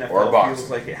the Or NFL boxing. feels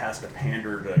like it has to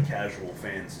pander to casual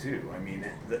fans too. I mean,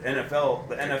 the NFL,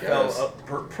 guess.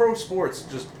 pro sports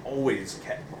just always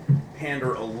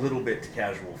pander a little bit to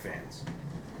casual fans.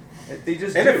 They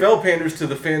just NFL panders to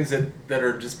the fans that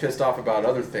are just pissed off about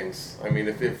other things. I mean,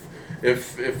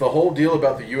 if the whole deal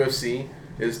about the UFC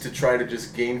is to try to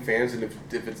just gain fans, and if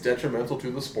it's detrimental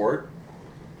to the sport,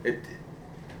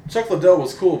 Chuck Liddell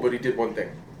was cool, but he did one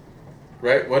thing,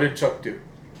 right? What did Chuck do?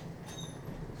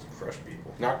 crush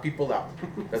people. Knock people out.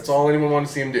 That's all anyone wanted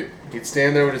to see him do. He'd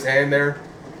stand there with his hand there,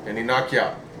 and he'd knock you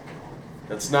out.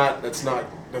 That's not the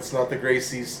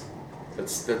Gracies.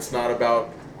 That's not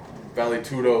about Vale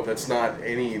Tudo. That's not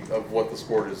any of what the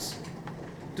sport is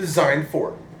designed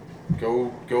for.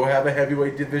 Go have a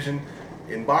heavyweight division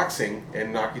in boxing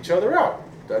and knock each other out.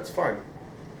 That's fine.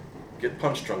 Get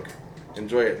punch drunk.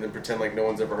 Enjoy it, and then pretend like no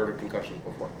one's ever heard of concussions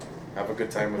before. Have a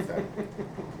good time with that.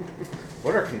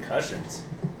 What are concussions?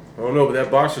 I don't know, but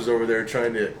that boxer's over there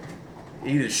trying to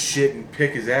eat his shit and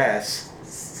pick his ass.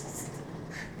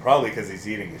 Probably because he's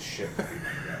eating his shit.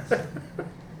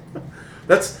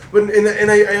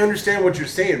 I understand what you're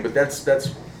saying, but that's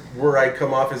where I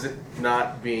come off as it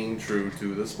not being true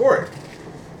to the sport.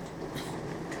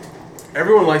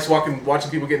 Everyone likes watching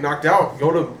people get knocked out.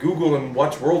 Go to Google and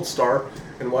watch World Star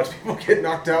and watch people get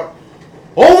knocked out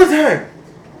all the time.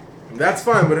 And that's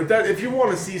fine, but if you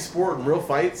want to see sport and real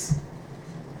fights,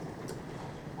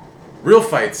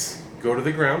 go to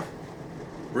the ground.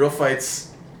 Real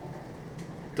fights,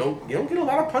 you don't get a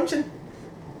lot of punching.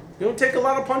 You don't take a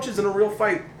lot of punches in a real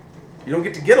fight. You don't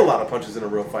get to get a lot of punches in a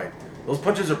real fight. Those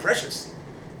punches are precious.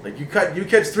 Like you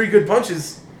catch 3 good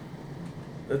punches.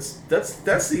 That's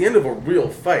the end of a real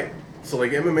fight. So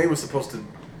like MMA was supposed to,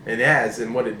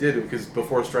 and what it did, because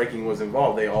before striking was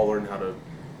involved, they all learned how to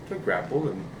grapple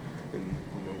and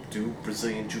do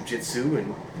Brazilian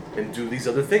Jiu-Jitsu and do these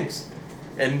other things.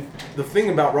 And the thing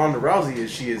about Ronda Rousey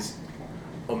is she is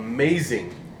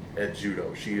amazing at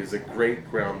judo. She is a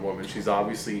great ground woman. She's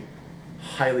obviously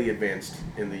highly advanced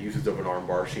in the usage of an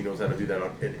armbar. She knows how to do that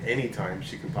at any time.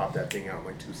 She can pop that thing out in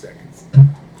like 2 seconds.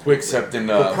 Quick. Except in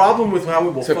the problem with how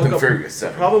it will except fuck in up Furious the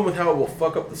 7. problem with how it will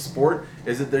fuck up the sport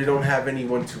is that they don't have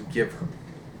anyone to give her.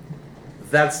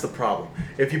 That's the problem.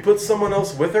 If you put someone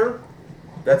else with her,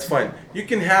 that's fine. You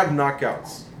can have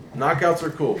knockouts. Knockouts are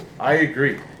cool. I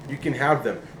agree. You can have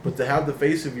them. But to have the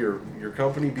face of your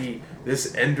company be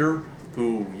this ender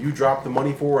who you drop the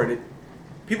money for, and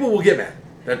people will get mad.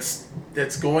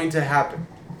 That's going to happen.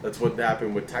 That's what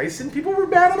happened with Tyson. People were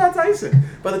mad about Tyson.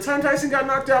 By the time Tyson got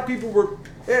knocked out, people were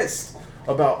pissed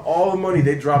about all the money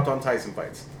they dropped on Tyson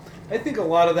fights. I think a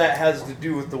lot of that has to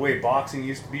do with the way boxing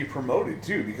used to be promoted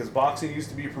too, because boxing used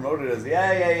to be promoted as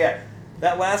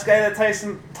that last guy that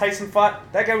Tyson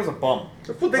fought, that guy was a bum.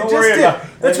 That's what they just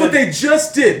did. That's what they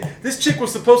just did. This chick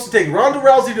was supposed to take Ronda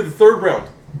Rousey to the 3rd round.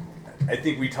 I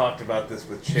think we talked about this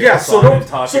with Chael. Yeah, so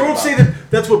don't say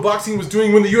that that's what boxing was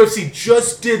doing when the UFC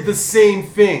just did the same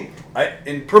thing.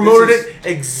 Promoted it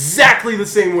exactly the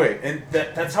same way. And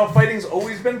that's how fighting's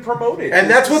always been promoted. And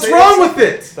that's what's wrong with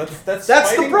it. That's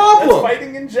fighting, the problem. That's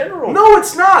fighting in general. No,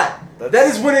 it's not. That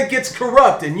is when it gets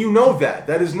corrupt, and you know that.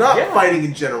 That is not fighting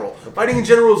in general. Fighting in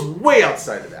general is way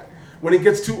outside of that. When it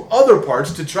gets to other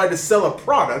parts to try to sell a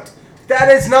product, that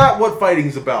is not what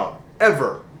fighting's about.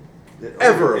 Ever.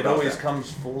 It always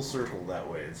comes full circle that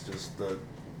way. It's just the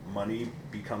money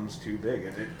becomes too big,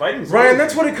 and fighting's Ryan,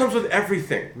 that's what it comes with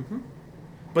everything. Mm-hmm.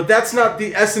 But that's not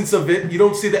the essence of it. You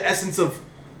don't see the essence of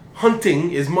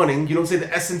hunting is money. You don't say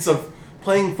the essence of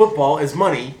playing football is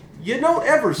money. You don't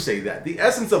ever say that. The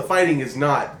essence of fighting is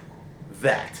not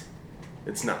that.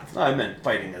 It's not. No, I meant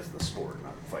fighting as the sport,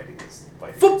 not fighting as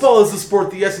fighting. Football is the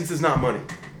sport. The essence is not money.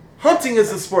 Hunting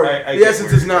is the sport. The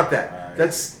essence is not that.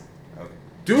 That's. Okay.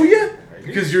 Do you?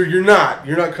 Because you're not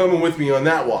coming with me on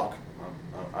that walk.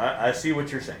 I see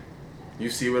what you're saying. You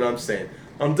see what I'm saying.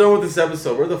 I'm done with this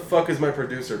episode. Where the fuck is my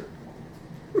producer?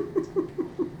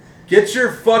 Get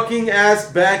your fucking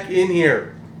ass back in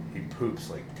here. He poops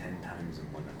like 10 times in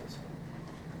one episode.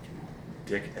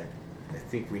 Dickhead. I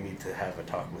think we need to have a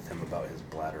talk with him about his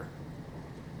bladder.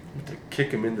 To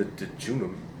kick him in the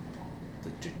jejunum. The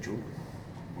jejunum.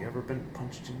 You ever been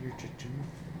punched in your jejunum?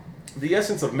 The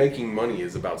essence of making money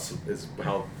is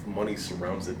how money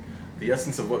surrounds it. The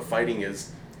essence of what fighting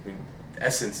is, I mean,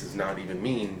 essence does not even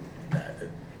mean that.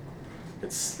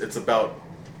 It's about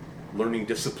learning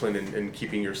discipline and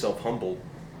keeping yourself humble.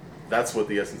 That's what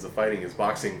the essence of fighting is.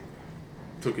 Boxing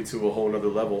took it to a whole nother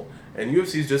level, and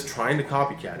UFC is just trying to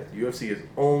copycat it. UFC is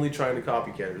only trying to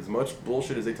copycat it. As much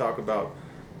bullshit as they talk about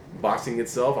boxing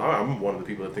itself, I'm one of the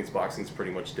people that thinks boxing's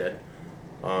pretty much dead.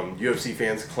 UFC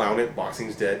fans clown it,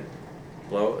 boxing's dead.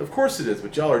 Well, of course it is,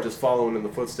 but y'all are just following in the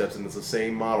footsteps, and it's the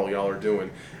same model y'all are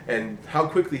doing. And how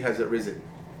quickly has it risen?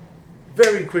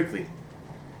 Very quickly.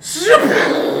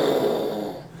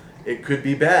 It could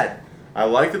be bad. I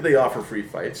like that they offer free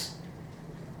fights.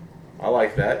 I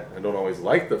like that. I don't always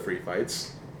like the free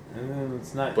fights.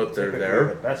 It's not. But they're typically there.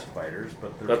 The best fighters,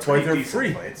 but they're That's why they're pretty decent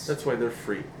free. Fights. That's why they're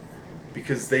free.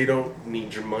 Because they don't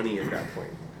need your money at that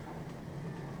point.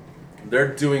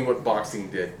 They're doing what boxing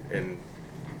did, and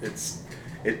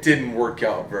it didn't work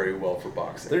out very well for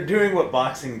boxing. They're doing what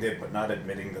boxing did, but not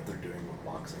admitting that they're doing what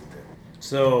boxing did.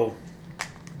 So,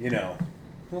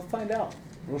 we'll find out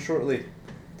real shortly.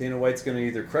 Dana White's going to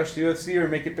either crush the UFC or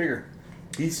make it bigger.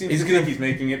 He seems to think he's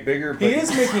making it bigger. But He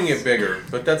is making it bigger,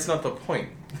 but that's not the point.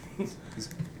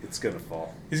 It's going to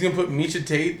fall. He's going to put Misha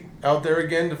Tate out there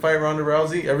again to fight Ronda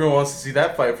Rousey. Everyone wants to see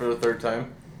that fight for the 3rd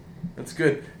time. That's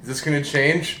good. Is this going to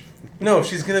change? No,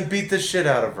 she's going to beat the shit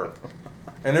out of her.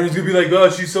 And everyone's going to be like, oh,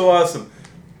 she's so awesome.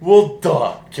 Well,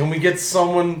 duh. Can we get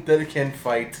someone that can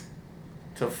fight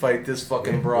to fight this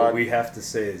fucking broad? What we have to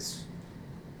say is,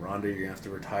 Ronda, you're going to have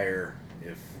to retire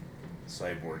if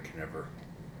Cyborg can ever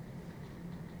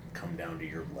come down to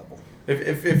your level.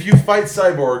 If you fight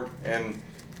Cyborg and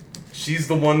she's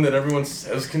the one that everyone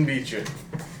says can beat you,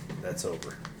 that's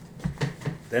over.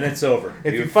 Then it's over.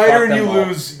 If you fight her and you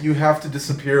lose, you have to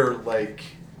disappear like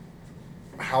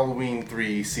Halloween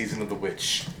 3 Season of the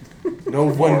Witch. No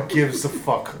one gives a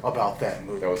fuck about that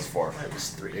movie. That was 4. That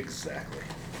was 3. Exactly.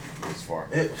 It was 4.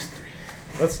 It was 3.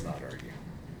 Let's not argue.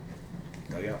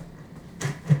 Dug out.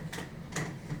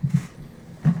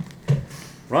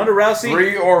 Ronda Rousey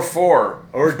 3 or 4.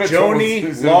 or Which Joni one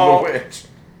was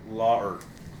Lawler.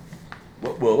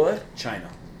 What? China.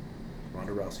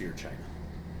 Ronda Rousey or China.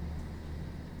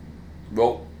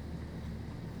 Well,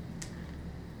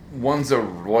 one's a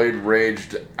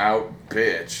roid-raged out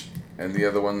bitch, and the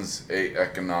other one's a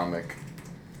economic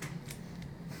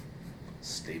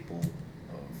Staple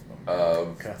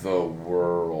of the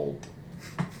world.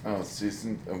 Oh,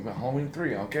 season of Halloween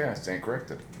 3. Okay, I stand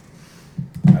corrected.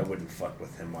 I wouldn't fuck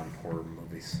with him on horror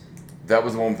movies. That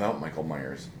was the one without Michael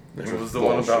Myers. It which was the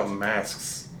one about bullshit.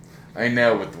 masks. I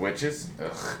know, with witches.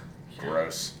 Ugh,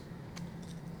 gross.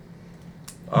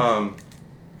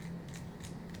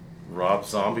 Rob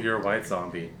Zombie or White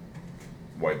Zombie?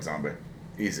 White zombie.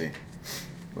 Easy.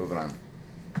 Moving on.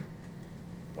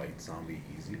 White Zombie,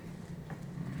 easy.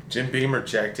 Jim Beam or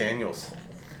Jack Daniels?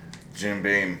 Jim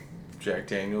Beam. Jack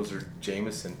Daniels or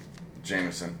Jameson?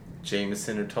 Jameson.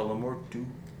 Jameson or Tullamore Dew?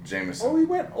 Jameson. Oh, he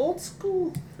went old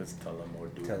school. That's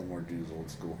Tullamore Dew. Tullamore Dew's old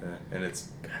school. Yeah, and it's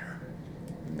better.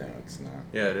 No, it's not.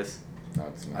 Yeah, it is. No,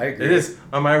 it's not. I agree. It is.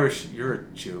 I'm Irish. You're a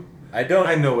Jew. I don't.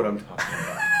 I know what I'm talking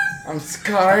about. I'm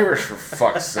Scott Irish, for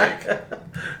fuck's sake.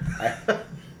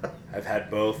 I've had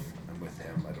both. I'm with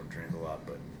him. I don't drink a lot,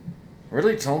 but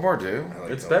Really? Tullamore Dew? I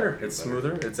like It's Tullamore better. Dew It's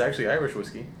smoother. It's actually Irish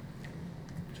whiskey.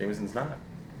 Jameson's not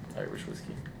Irish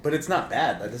whiskey. But it's not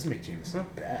bad. That doesn't make Jameson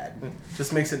bad.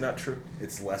 Just makes it not true.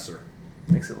 It's lesser.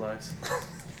 Makes it lies.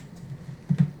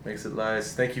 Makes it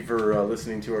lies. Thank you for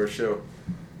listening to our show.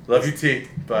 Love you, T.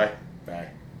 Bye. Bye.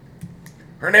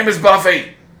 Her name is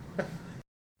Buffy!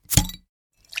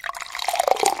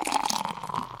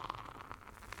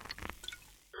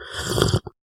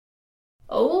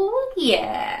 Oh,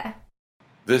 yeah.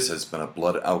 This has been a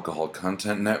Blood Alcohol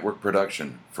Content Network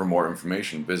production. For more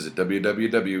information, visit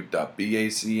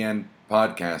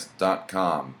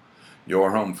www.bacnpodcast.com.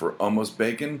 Your home for Almost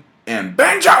Bacon and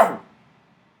Banjo!